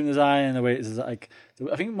costume design and the way it's like.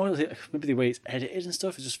 I think maybe the way it's edited and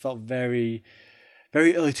stuff. It just felt very,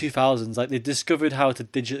 very early 2000s. Like they discovered how to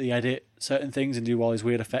digitally edit certain things and do all these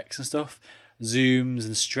weird effects and stuff, zooms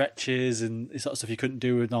and stretches and this sort of stuff you couldn't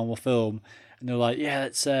do with normal film. And they're like, yeah,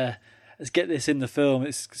 let's get this in the film.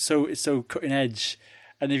 It's so cutting edge.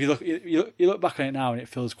 And if you look back on it now and it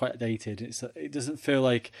feels quite dated. It doesn't feel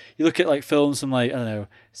like you look at like films from like I don't know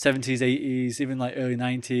 70s, 80s, even like early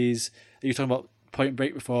 90s. You're talking about Point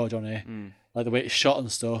Break before, Johnny. Like the way it's shot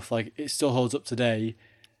and stuff. Like it still holds up today.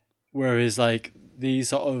 Whereas like these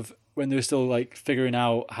sort of when they were still like figuring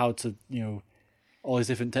out how to all these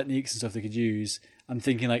different techniques and stuff they could use. I'm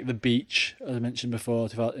thinking like The Beach, as I mentioned before,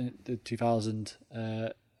 the 2000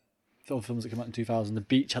 films that came out in 2000. The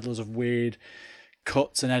Beach had loads of weird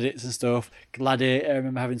cuts and edits and stuff. Gladiator, I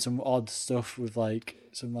remember having some odd stuff with like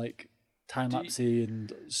some like time-lapsey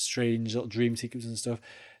and strange little dream sequences and stuff.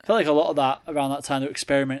 I felt like a lot of that around that time they were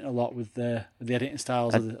experimenting a lot with the editing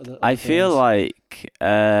styles. I feel like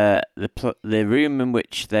the room in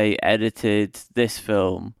which they edited this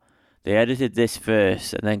film, they edited this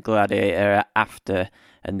first and then Gladiator after,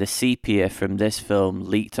 and the sepia from this film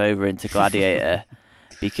leaked over into Gladiator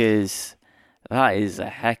because that is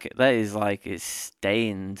like it's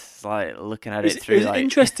stained. It's like looking at it through. It was an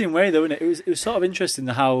interesting way though, isn't it? It was sort of interesting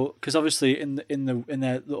how because obviously in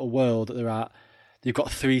their little world that they're at. You've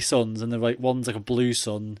got three suns, and they're like one's like a blue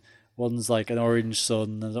sun, one's like an orange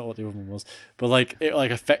sun. I don't know what the other one was, but like it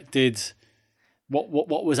like affected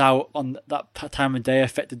what was out on that time of day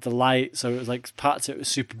affected the light. So it was like parts of it was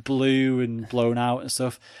super blue and blown out and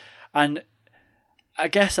stuff. And I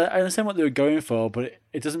guess I understand what they were going for, but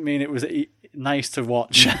it doesn't mean it was nice to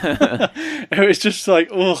watch. It was just like,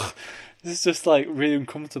 ugh, this is just like really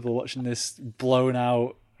uncomfortable watching this blown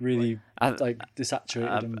out. Really like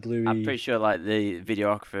desaturated and bluey. I'm pretty sure like the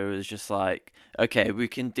videographer was just like, okay,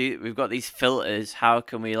 we've got these filters. How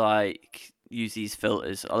can we like use these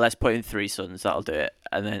filters? Oh, let's put in three suns. That'll do it.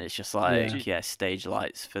 And then it's just like stage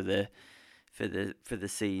lights for the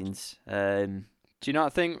scenes. Do you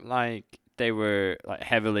not think like they were like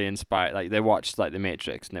heavily inspired. Like they watched like The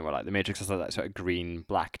Matrix, and they were like, The Matrix has like that sort of green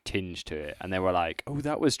black tinge to it, and they were like, oh,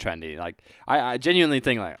 that was trendy. Like I genuinely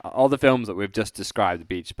think like all the films that we've just described, the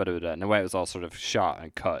beach, and the way it was all sort of shot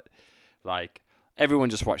and cut, like everyone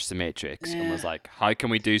just watched The Matrix and was like, how can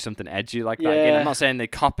we do something edgy like that again? I'm not saying they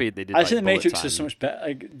copied. They did. I think The Bullet Matrix Time. is so much better.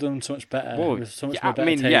 Like, done so much better. Whoa, With so much yeah, more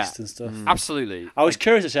better taste and stuff. Absolutely. I was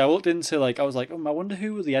curious actually. I looked into I was like, I wonder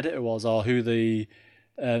who the editor was or who the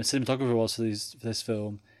cinematographer was for this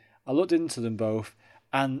film. I looked into them both,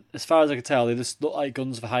 and as far as I could tell, they just look like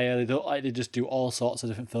Guns for Hire. They look like they just do all sorts of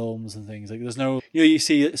different films and things. Like there's no, you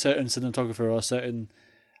see a certain cinematographer or a certain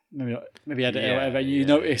maybe editor or whatever. You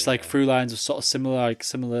notice like through lines of sort of similar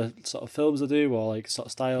sort of films they do or like sort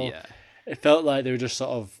of style. Yeah. It felt like they were just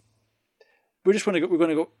sort of. We're going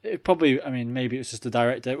to go. It probably, I mean, maybe it's just the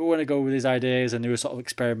director. We want to go with his ideas, and they were sort of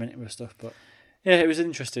experimenting with stuff. But yeah, it was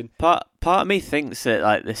interesting. Part of me thinks that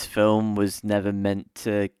like this film was never meant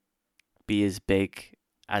to be as big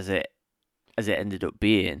as it ended up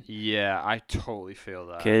being. Yeah, I totally feel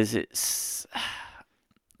that. Because it's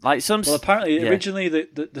like some. Well, apparently, originally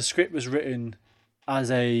the script was written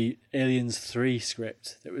as a Aliens 3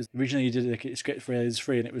 script. It was originally you did like a script for Aliens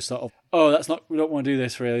 3, and it was sort of, we don't want to do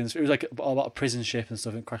this for Aliens. It was like all about a prison ship and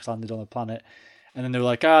stuff, and crash landed on a planet. And then they were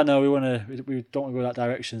like, no, we don't want to go that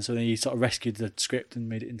direction. So then he sort of rescued the script and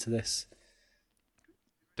made it into this.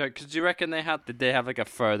 Because do you reckon did they have like a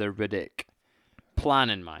further Riddick plan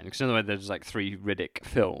in mind? Because in other words, there's like 3 Riddick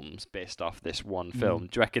films based off this one film.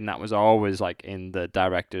 Do you reckon that was always like in the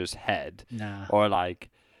director's head? Nah. Or like,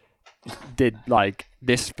 did like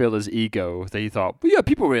this fill his ego that he thought, well, yeah,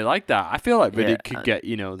 people really like that. I feel like Riddick could get,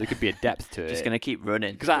 there could be a depth to it. Just gonna keep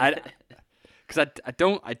running. Because I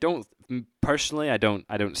don't personally, I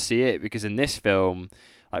don't see it, because in this film,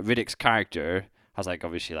 like Riddick's character has like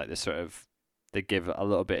obviously like this sort of, they give a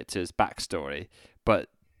little bit to his backstory, but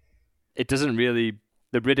it doesn't really,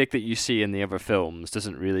 the Riddick that you see in the other films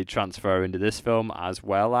doesn't really transfer into this film as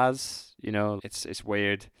well as, it's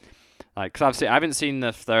weird. Like, cause I haven't seen the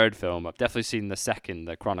 3rd film. I've definitely seen the 2nd,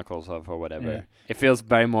 the Chronicles of or whatever. Yeah. It feels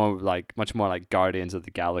much more like Guardians of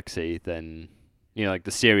the Galaxy than, like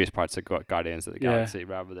the serious parts of Guardians of the Galaxy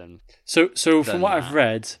rather than. So from what I've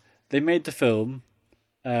read, they made the film,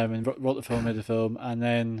 and wrote the film, made the film, and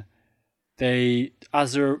then they,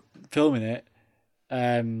 as they were filming it,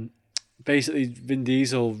 basically Vin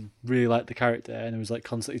Diesel really liked the character and was like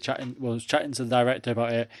constantly chatting to the director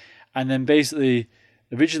about it, and then basically.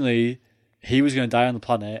 Originally, he was going to die on the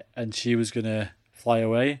planet and she was going to fly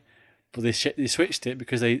away, but they switched it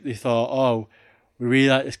because they thought, we really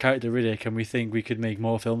like this character Riddick and we think we could make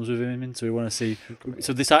more films with him, and so we want to see.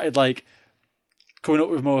 So they started like coming up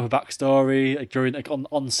with more of a backstory, like during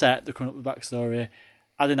on set, they're coming up with a backstory,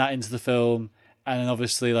 adding that into the film, and then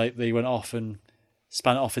obviously like they went off and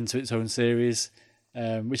span it off into its own series,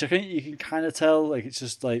 which I think you can kind of tell. Like it's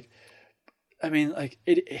just like. I mean, like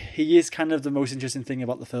he is kind of the most interesting thing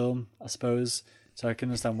about the film, I suppose. So I can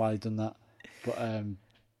understand why they've done that. But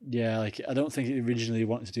yeah, like I don't think they originally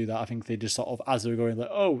wanted to do that. I think they just sort of, as they were going,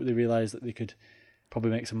 like, they realised that they could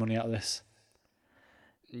probably make some money out of this.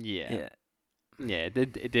 Yeah.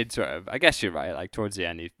 It did sort of. I guess you're right. Like towards the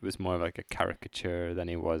end, he was more of like a caricature than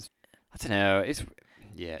he was. I don't know. It's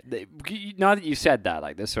now that you said that,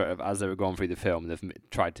 like this sort of, as they were going through the film, they've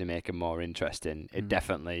tried to make him more interesting. It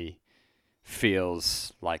definitely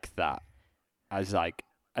feels like that,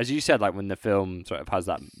 as you said, like when the film sort of has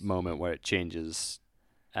that moment where it changes,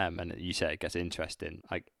 and you said it gets interesting.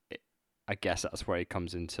 Like I guess that's where he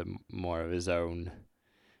comes into more of his own,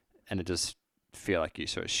 and it does feel like you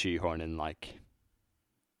sort of shoehorning like,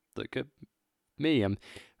 look at me,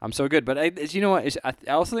 I'm so good. But I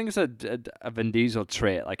also think it's a Vin Diesel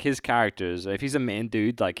trait. Like his characters, if he's a main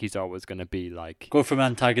dude, like he's always going to be like go from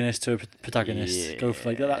antagonist to a protagonist. Yeah, go for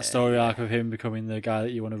like that story arc of him becoming the guy that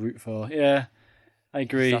you want to root for. Yeah, I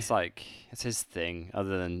agree. It's his thing,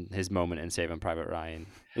 other than his moment in Saving Private Ryan.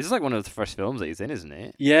 This is like one of the first films that he's in, isn't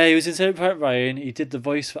it? Yeah, he was in Saving Private Ryan. He did the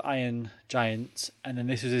voice for Iron Giant, and then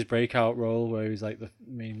this was his breakout role where he was like the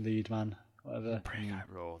main lead man. Whatever.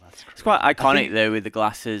 Breakout role. That's crazy. It's quite iconic though, with the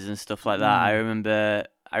glasses and stuff like that. I remember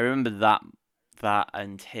that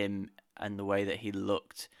and him and the way that he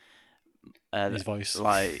looked. His voice.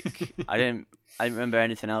 Like I didn't remember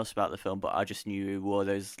anything else about the film, but I just knew he wore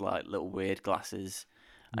those like little weird glasses,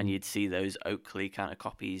 and you'd see those Oakley kind of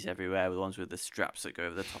copies everywhere, with the ones with the straps that go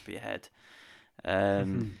over the top of your head.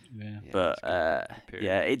 But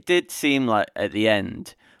it did seem like at the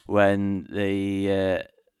end when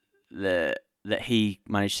that he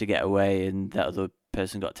managed to get away and that other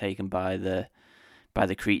person got taken by the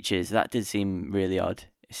creatures. That did seem really odd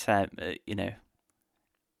it's you know,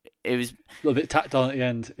 it was A little bit tacked on at the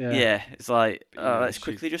end. Yeah. yeah. It's like, Yeah, let's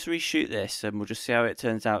quickly just reshoot this, and we'll just see how it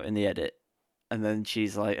turns out in the edit. And then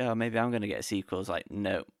she's like, oh, maybe I'm going to get a sequel. It's like,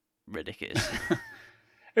 no, ridiculous.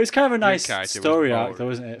 It was kind of a nice character was story arc, boring. though,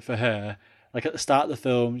 wasn't it, for her? Like at the start of the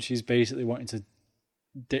film, she's basically wanting to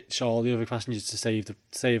ditch all the other passengers to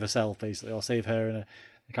save herself, basically, or save her and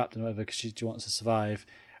the captain, or whatever, because she wants to survive.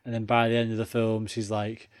 And then by the end of the film, she's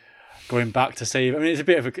like going back to save. I mean, it's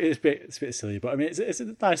a bit silly, but I mean, it's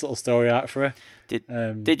a nice little story arc for her.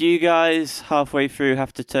 Did you guys halfway through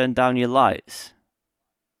have to turn down your lights?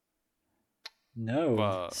 No.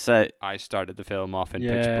 Well, So I started the film off in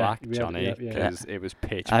pitch Yeah, black, yeah, Johnny, yeah. because it was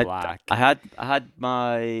pitch I black. had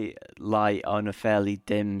my light on a fairly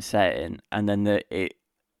dim setting, and then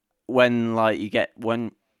when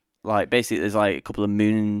basically there's like a couple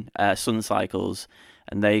of sun cycles,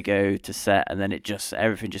 and they go to set, and then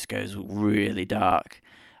everything just goes really dark,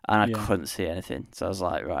 and I Yeah. couldn't see anything. So I was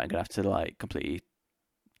like, right, I'm gonna have to like completely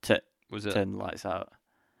Was it turn the lights out.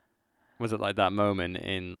 was it like that moment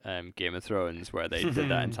in Game of Thrones where they did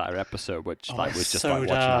that entire episode, which Oh, like it's was just so like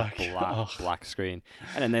dark. watching a black, Oh. black screen,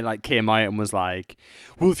 and then they like came out and was like,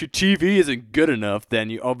 "Well, if your TV isn't good enough, then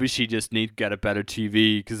you obviously just need to get a better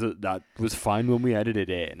TV because that was fine when we edited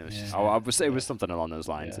it." And it was just, it was something along those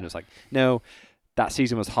lines, and it was like, no, that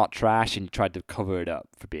season was hot trash, and you tried to cover it up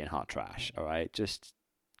for being hot trash. All right, just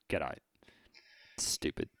get out.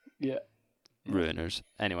 Stupid Yeah. ruiners.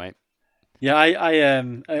 Anyway. Yeah, like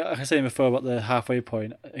I was saying before about the halfway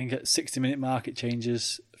point, I think at 60-minute mark it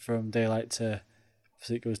changes from daylight to,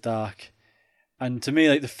 obviously it goes dark. And to me,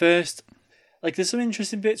 like the first, like there's some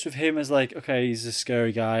interesting bits with him as like, okay, he's a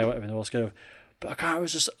scary guy or whatever, they're all scared of. But I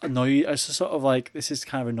was just annoyed. I was just sort of like, this is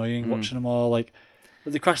kind of annoying watching them all. Like,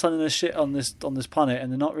 they crash landing this shit on this planet,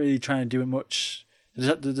 and they're not really trying to do much.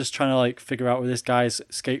 They're just trying to like figure out where this guy's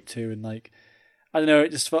escaped to, and like, I don't know,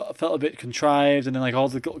 it just felt a bit contrived. And then like all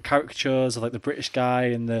the little caricatures of like the British guy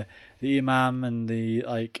and the imam and the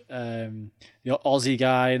like the Aussie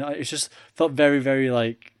guy, and it just felt very, very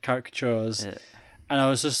like caricatures. Yeah. And I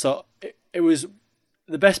was just thought it was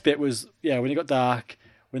the best bit was when it got dark,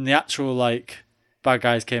 when the actual like bad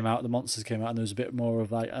guys came out, the monsters came out, and there was a bit more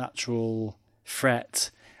of like an actual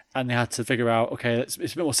threat, and they had to figure out, okay, it's a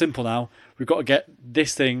bit more simple now. We've got to get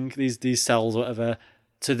this thing, these cells, whatever,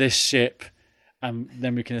 to this ship, and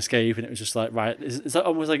then we can escape. And it was just like, right, is that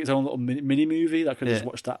almost like its own little mini movie that I could have just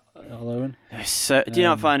watched that alone? So, do you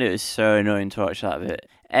not find it was so annoying to watch that bit?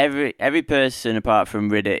 Every person apart from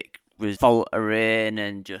Riddick was faltering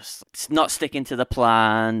and just not sticking to the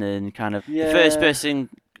plan, and kind of the first person,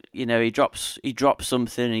 he drops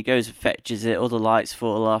something and he goes and fetches it, all the lights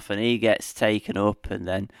fall off and he gets taken up, and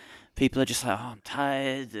then people are just like, oh, I'm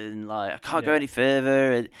tired, and like I can't go any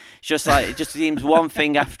further. And it's just like it just seems one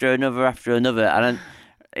thing after another, and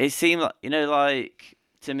it seemed like like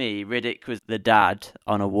to me, Riddick was the dad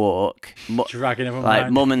on a walk, dragging everyone like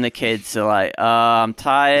behind. mum and the kids are like, oh, I'm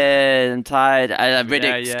tired, and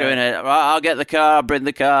Riddick's going, right, I'll get the car, bring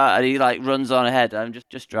the car, and he like runs on ahead, and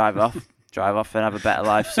just drive off and have a better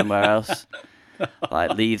life somewhere else.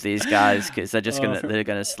 Like leave these guys because they're just they're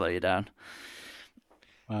gonna slow you down.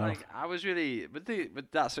 Wow. Like I was really with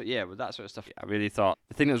that sort of stuff. I really thought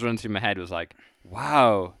the thing that was running through my head was like,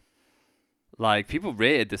 wow, like people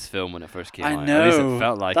rated this film when it first came out. I know. At least it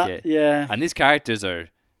felt like it. Yeah. And these characters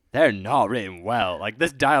they're not written well. Like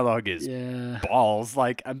this dialogue is balls.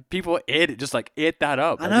 Like, and people ate that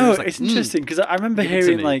up. I Like, know, just like, it's interesting because I remember give it to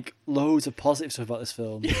hearing me. like loads of positive stuff about this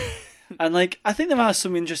film. And like I think there are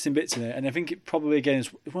some interesting bits in it, and I think it probably again is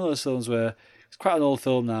one of those films where it's quite an old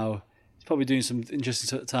film now. It's probably doing some interesting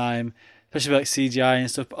stuff at the time, especially with like CGI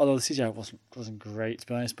and stuff. Although the CGI wasn't great, to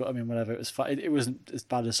be honest, but I mean whatever, it was fine. It wasn't as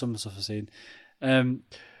bad as some stuff I've seen.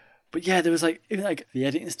 But yeah, there was like even like the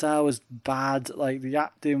editing style was bad. Like the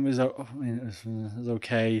acting was, it was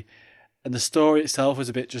okay, and the story itself was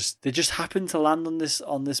a bit just. They just happened to land on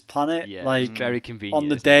this planet, like very convenient on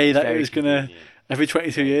the isn't day it? that Very it was gonna convenient. every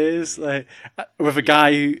 22 years, like with a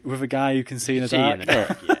guy who can see in the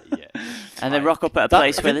dark. Yeah. And they rock up at a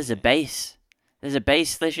place where there's a base. There's a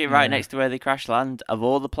base literally right next to where they crash land of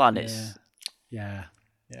all the planets. Yeah.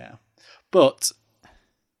 But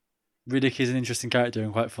Riddick is an interesting character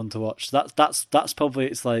and quite fun to watch. That's probably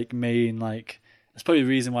its like main like. That's probably the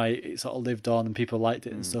reason why it sort of lived on and people liked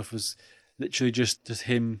it and stuff, was literally just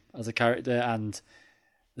him as a character and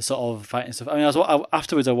the sort of fighting stuff. I mean,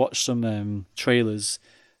 afterwards I watched some trailers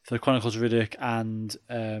for the Chronicles of Riddick and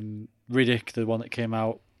Riddick, the one that came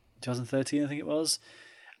out 2013, I think it was.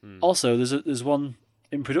 Also, there's one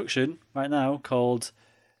in production right now called.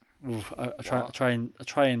 I try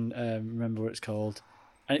and remember what it's called.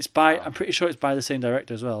 and it's by. Wow. I'm pretty sure it's by the same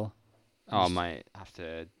director as well. Oh, I might have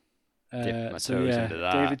to dip my So toes yeah, into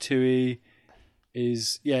that. David Twohy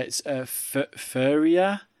is it's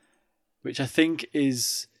Furia, which I think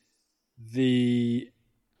is the.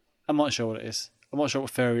 I'm not sure what it is. I'm not sure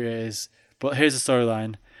what Furia is. But here's the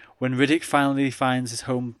storyline: when Riddick finally finds his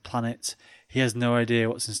home planet, he has no idea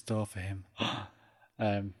what's in store for him.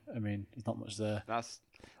 I mean, there's not much there. That's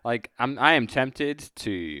like I am tempted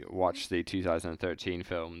to watch the 2013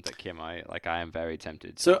 film that came out. Like I am very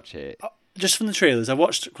tempted to watch it. Just from the trailers, I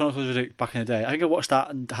watched Chronicles of Riddick back in the day. I think I watched that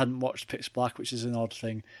and hadn't watched Pitch Black, which is an odd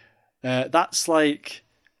thing. That's like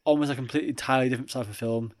almost a completely entirely different type of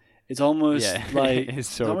film. It's almost like it's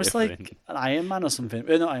so almost different. like an Iron Man or something.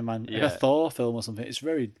 Not Iron Man, like a Thor film or something. It's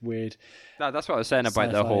very weird. That's what I was saying about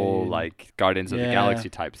Sci-fi the whole and- like Guardians of the Galaxy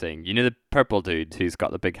type thing. You know the purple dude who's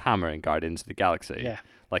got the big hammer in Guardians of the Galaxy? Yeah.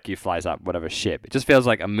 Like he flies up whatever ship. It just feels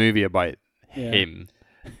like a movie about Yeah. him.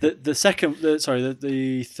 The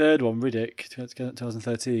third one, Riddick,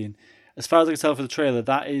 2013. As far as I can tell for the trailer,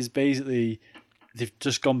 that is basically they've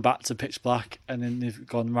just gone back to Pitch Black, and then they've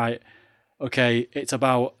gone right. Okay, it's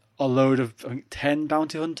about a load of 10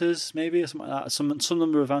 bounty hunters, maybe or something like that. Some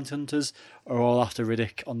number of bounty hunters are all after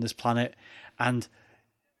Riddick on this planet, and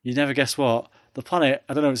you never guess what the planet.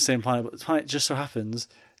 I don't know if it's the same planet, but the planet just so happens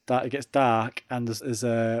that it gets dark and there's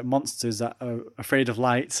monsters that are afraid of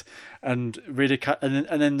light, and Riddick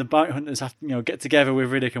and then the bounty hunters have to get together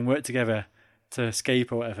with Riddick and work together to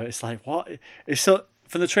escape or whatever. It's like what? It's so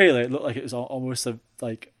from the trailer, it looked like it was almost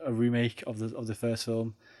like a remake of the first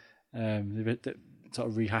film. They sort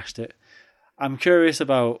of rehashed it. I'm curious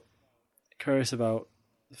about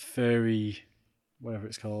Furry, whatever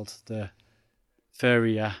it's called, the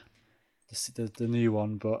Furia, the new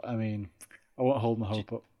one. But I mean, I won't hold my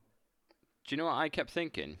hope up. Do you know what I kept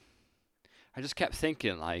thinking? I just kept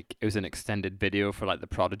thinking like it was an extended video for like the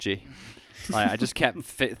Prodigy. Like I just kept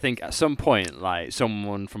think at some point like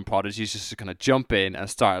someone from Prodigy is just gonna jump in and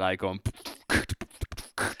start like going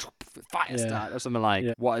fire start or something like.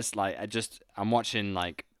 Yeah. What is like? I'm watching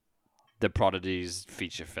like the Prodigy's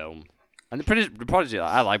feature film. And the Prodigy, like,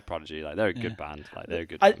 I like Prodigy. Like they're a good band. Like they're a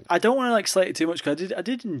good. I don't want to like slate it too much because I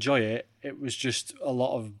did enjoy it. It was just a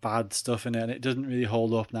lot of bad stuff in it, and it doesn't really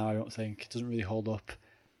hold up now. I don't think it doesn't really hold up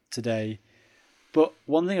today. But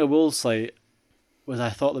one thing I will say was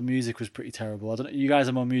I thought the music was pretty terrible. I don't know. You guys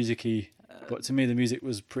are more music-y, but to me the music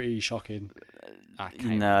was pretty shocking.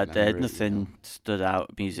 No, nothing stood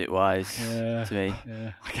out music-wise to me.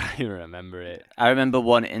 Yeah. I can't even remember it. I remember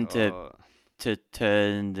wanting to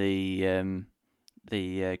turn the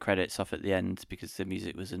credits off at the end because the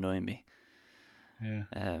music was annoying me. Yeah.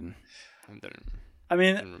 I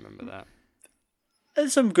didn't remember that.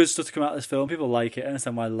 There's some good stuff to come out of this film. People like it. I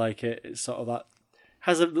understand why they like it. It's sort of that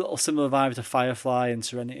has a little similar vibe to Firefly and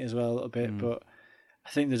Serenity as well a little bit, but I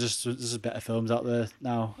think there's just better films out there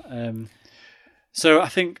now. So I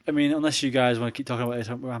think, I mean, unless you guys want to keep talking about this,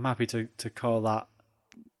 I'm happy to call that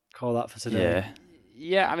for today.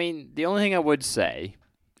 Yeah, I mean, the only thing I would say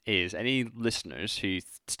is any listeners who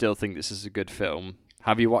still think this is a good film,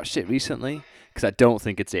 have you watched it recently? Because I don't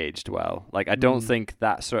think it's aged well. Like, I don't think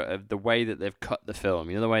that sort of, the way that they've cut the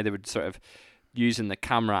film, the way they would sort of using the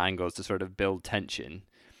camera angles to sort of build tension,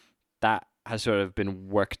 that has sort of been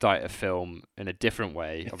worked out of film in a different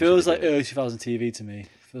way. It feels like early 2000 TV to me.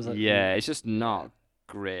 Feels like it's just not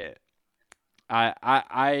great.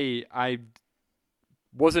 I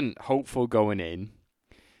wasn't hopeful going in,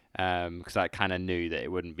 because I kind of knew that it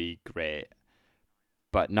wouldn't be great.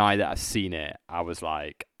 But now that I've seen it, I was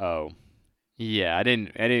like, oh, yeah, I don't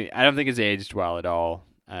think it's aged well at all.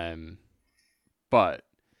 But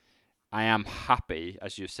I am happy,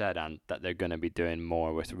 as you said, and that they're going to be doing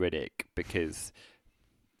more with Riddick, because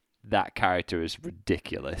that character is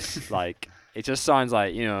ridiculous. Like, it just sounds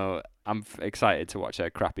like, I'm excited to watch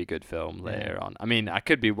a crappy good film later on. I mean, I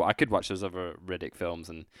could watch those other Riddick films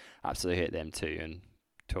and absolutely hate them too, and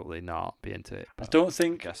totally not be into it. I don't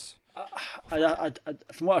think. I guess. I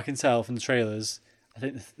from what I can tell from the trailers, I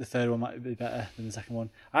think the third one might be better than the second one.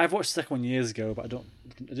 I've watched the second one years ago, but I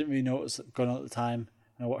didn't really know what was going on at the time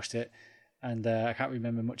when I watched it, and I can't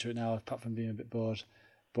remember much of it now apart from being a bit bored.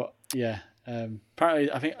 But yeah,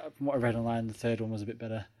 apparently I think from what I read online, the third one was a bit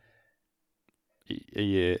better.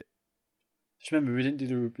 Yeah. Just remember, we didn't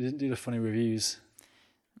do the funny reviews.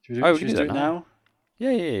 Should we Oh, we should can we do do that it now?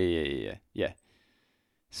 Yeah.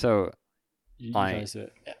 So, You guys do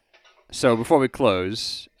it. Yeah. So before we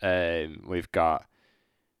close, we've got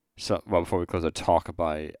before we close, I'll talk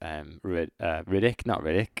about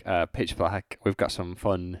Riddick, Pitch Black. We've got some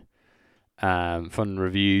fun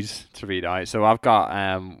reviews to read out. So I've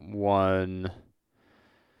got one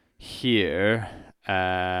here.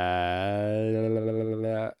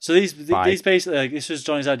 So these Five. basically, like, this was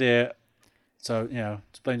Johnny's idea. So, to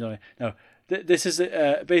blame Johnny. No, this is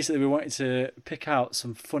basically we wanted to pick out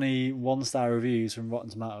some funny 1-star reviews from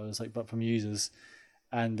Rotten Tomatoes, but from users,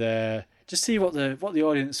 and just see what the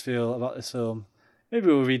audience feel about this film. Maybe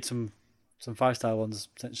we'll read some 5-star ones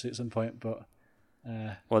potentially at some point, but.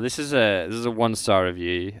 Well, this is a 1-star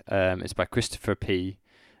review. It's by Christopher P.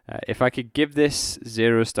 If I could give this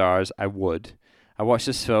 0 stars, I would. I watched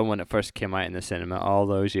this film when it first came out in the cinema all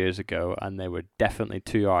those years ago, and they were definitely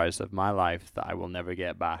 2 hours of my life that I will never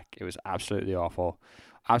get back. It was absolutely awful.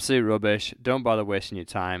 Absolute rubbish. Don't bother wasting your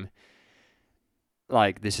time.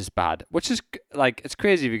 This is bad. Which is, it's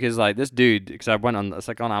crazy because, this dude, because I went on, it's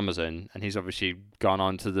on Amazon, and he's obviously gone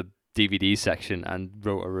on to the DVD section and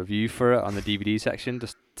wrote a review for it on the DVD section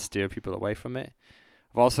to steer people away from it.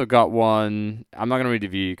 I've also got one, I'm not going to read the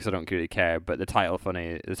review because I don't really care, but the title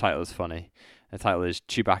is funny. The title is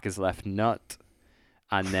Chewbacca's Left Nut.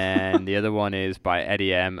 And then the other one is by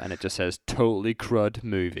Eddie M, and it just says Totally Crud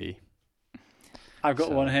Movie. I've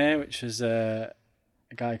got one here, which is a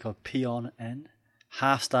guy called Peon N.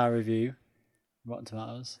 1/2-star review, Rotten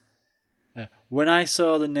Tomatoes. When I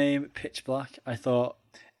saw the name Pitch Black, I thought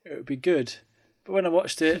it would be good. But when I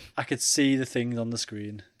watched it, I could see the things on the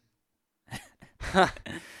screen.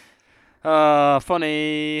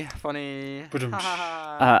 Funny.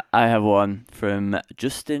 I have one from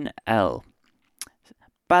Justin L.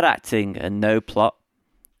 Bad acting and no plot.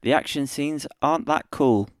 The action scenes aren't that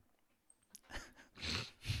cool.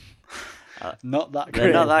 Not that They're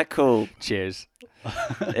great. not that cool. Cheers.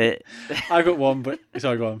 I got one, but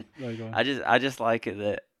sorry, go on. No, go on. I just like it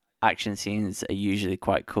that action scenes are usually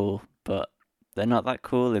quite cool, but they're not that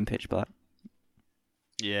cool in Pitch Black.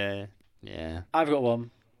 Yeah. I've got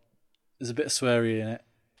one. There's a bit of sweary in it,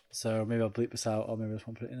 so maybe I'll bleep this out, or maybe I just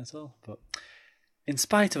won't put it in at all. But in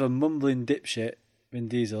spite of mumbling dipshit Vin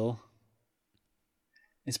Diesel,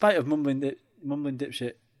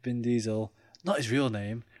 not his real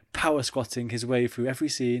name, power squatting his way through every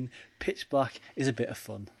scene, Pitch Black is a bit of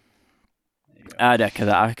fun. I'd echo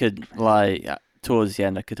that. I could, towards the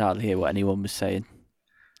end, I could hardly hear what anyone was saying.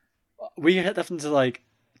 We had to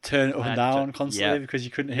turn it up and down constantly because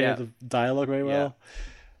you couldn't hear the dialogue very well.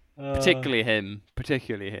 Particularly him,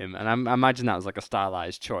 and I imagine that was a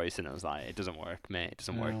stylized choice, and it was it doesn't work, mate. It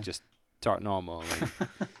doesn't work. Just start normal, and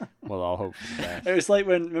we'll all hope for the best. It was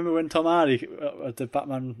remember when Tom Hardy at the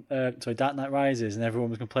Dark Knight Rises, and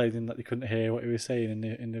everyone was complaining that they couldn't hear what he was saying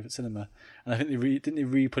in the cinema, and I think they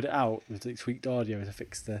re-put it out with tweaked audio to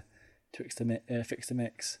fix the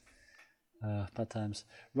mix. Bad times.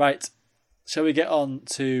 Right, shall we get on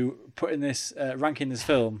to putting this ranking this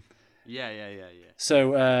film? Yeah.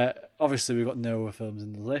 So obviously we've got no other films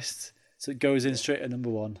in the list, so it goes in straight at number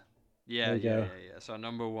 1. Yeah. So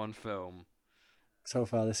number 1 film so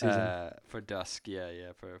far this season for Dusk.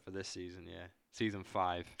 For this season. Season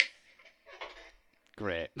 5.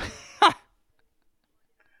 Great.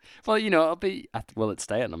 Well, it'll be. Will it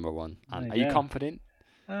stay at number 1? Are you confident?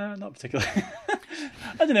 Not particularly.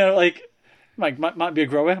 I don't know. Might be a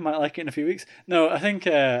grower. Might like it in a few weeks. No, I think.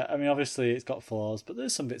 Obviously it's got flaws, but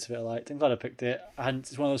there's some bits of it I liked. I'm glad I picked it.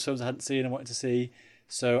 It's one of those films I hadn't seen and wanted to see,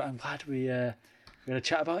 so I'm glad we had a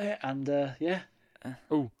chat about it. And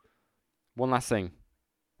one last thing.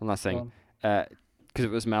 Because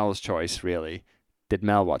it was Mel's choice, really. Did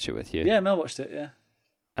Mel watch it with you? Yeah, Mel watched it.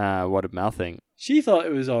 Yeah. What did Mel think? She thought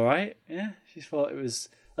it was all right. Yeah, she thought it was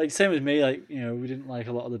same as me. We didn't like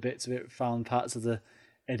a lot of the bits of it. Found parts of the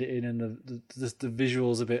editing and the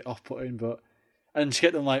visuals a bit off-putting, and she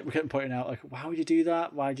kept them we kept pointing out why would you do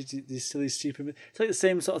that? Why did you do these silly stupid? It's the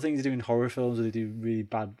same sort of things they do in horror films where they do really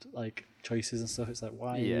bad choices and stuff. It's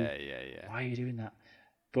why? Why are you doing that?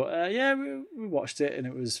 But we watched it and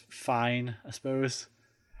it was fine, I suppose.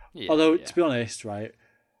 Yeah, although to be honest, right,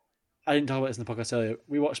 I didn't talk about this in the podcast earlier.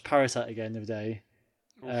 We watched Parasite again the other day.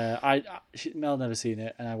 Mel never seen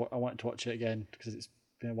it, and I wanted to watch it again because it's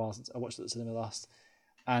been a while since I watched it at the cinema last.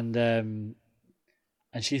 And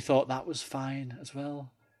she thought that was fine as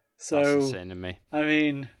well. So that's insane to me. I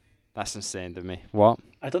mean, that's insane to me. What?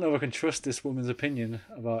 I don't know if I can trust this woman's opinion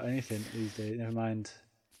about anything these days. Never mind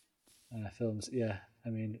films. Yeah,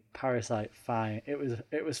 Parasite, fine. It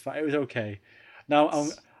was fine. It was okay. Now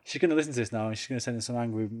she's gonna listen to this now, and she's gonna send in some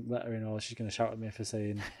angry letter in, or she's gonna shout at me for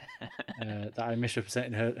saying that I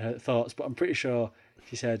misrepresented her thoughts. But I'm pretty sure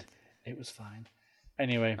she said it was fine.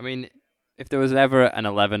 Anyway, if there was ever an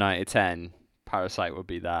 11 out of 10, Parasite would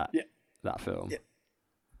be that. Yeah. That film. Yeah.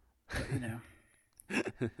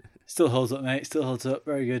 But, still holds up, mate. Still holds up.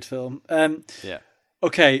 Very good film. Yeah.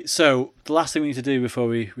 Okay, so the last thing we need to do before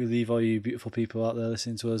we leave all you beautiful people out there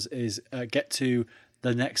listening to us is get to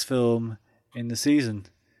the next film in the season.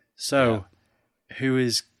 So, who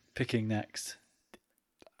is picking next?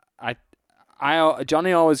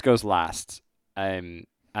 Johnny always goes last, and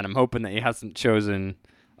I'm hoping that he hasn't chosen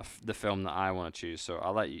the film that I want to choose. So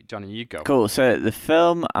I'll let you, Johnny, you go. Cool. So the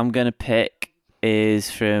film I'm going to pick is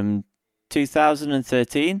from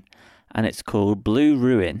 2013, and it's called Blue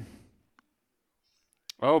Ruin.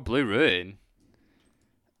 Oh, Blue Ruin.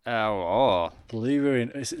 Oh. Blue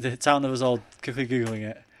Ruin. It's the town of us all quickly Googling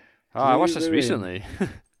it. I watched this Ruin. recently. I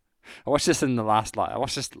watched this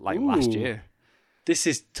last year. This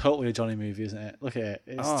is totally a Johnny movie, isn't it? Look at it.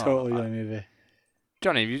 It's totally a Johnny movie.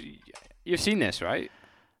 Johnny, you've seen this, right?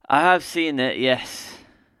 I have seen it, yes.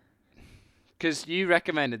 Because you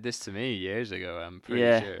recommended this to me years ago, I'm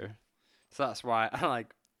pretty sure. So that's why,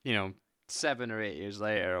 7 or 8 years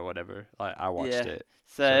later or whatever, I watched it.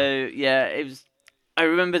 So it was. I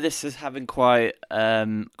remember this as having quite a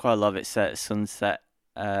lot of it set at sunset,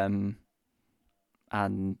 and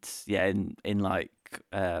in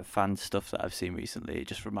fan stuff that I've seen recently, it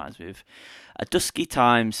just reminds me of a dusky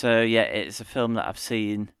time. So it's a film that I've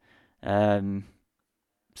seen. That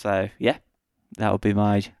would be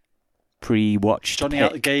my pre-watched Johnny pick.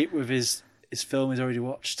 out the gate with his film he's already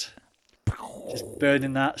watched. Just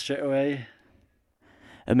burning that straight away.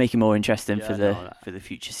 And make it more interesting for the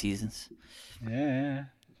future seasons. Yeah.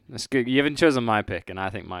 That's good. You haven't chosen my pick, and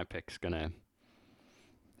I think my pick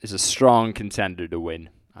is a strong contender to win,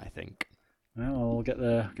 I think. Well, we'll get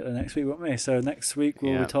there next week, won't we? So next week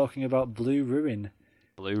we'll be talking about Blue Ruin.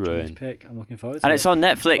 Blue Ruin. Pick. I'm looking forward to it. And it's on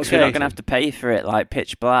Netflix. Okay. We're not going to have to pay for it like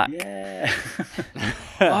Pitch Black. Yeah.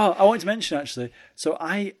 I wanted to mention, actually. So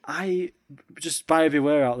I just buyer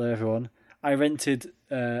beware out there, everyone. I rented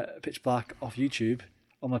Pitch Black off YouTube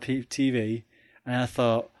on my TV, and I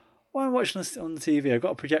thought, why am I watching this on the TV? I've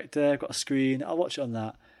got a projector, I've got a screen, I'll watch it on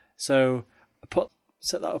that. So I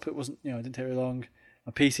set that up. It wasn't, it didn't take very long.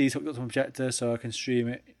 My PC's hooked up to my projector, so I can stream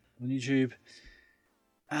it on YouTube.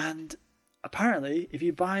 And apparently, if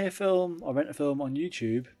you buy a film or rent a film on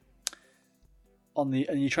YouTube,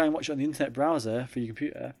 and you try and watch it on the internet browser for your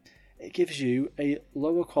computer, it gives you a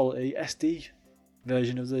lower quality SD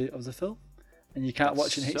version of the film, and you can't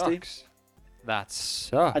watch it in HD. That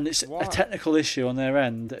sucks. And it's a technical issue on their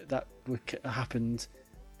end that happened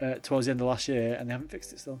towards the end of last year, and they haven't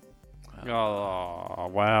fixed it still. Oh,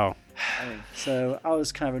 wow. So I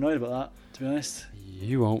was kind of annoyed about that, to be honest.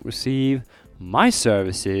 You won't receive my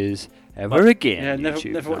services ever again. Yeah,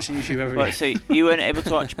 YouTube. never watching YouTube ever again. So you weren't able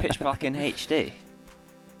to watch Pitch Black in HD?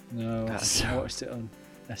 No, I watched it on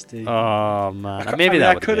SD. Oh, man.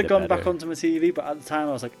 I could have gone back onto my TV, but at the time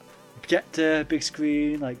I was like, projector, big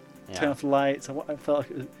screen, turn off the lights. I felt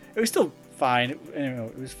like it was still fine.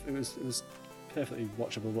 It was perfectly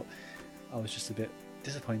watchable, but I was just a bit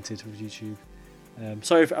disappointed with YouTube.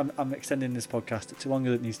 Sorry if I'm extending this podcast to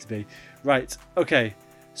longer than it needs to be. Right, okay.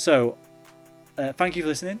 So, thank you for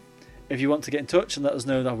listening. If you want to get in touch and let us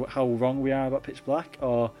know how wrong we are about Pitch Black,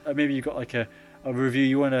 or maybe you've got a review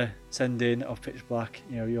you want to send in of Pitch Black,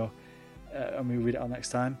 and we'll read it out next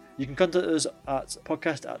time, you can contact us at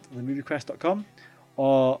podcast@themoviequest.com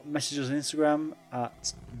or message us on Instagram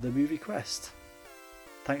at themoviequest.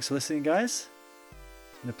 Thanks for listening, guys.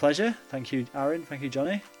 It's been a pleasure. Thank you, Aaron. Thank you,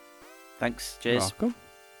 Johnny. Thanks. Cheers. Welcome.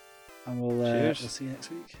 And we'll see you next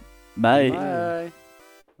week. Bye. Bye.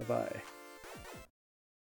 Bye-bye.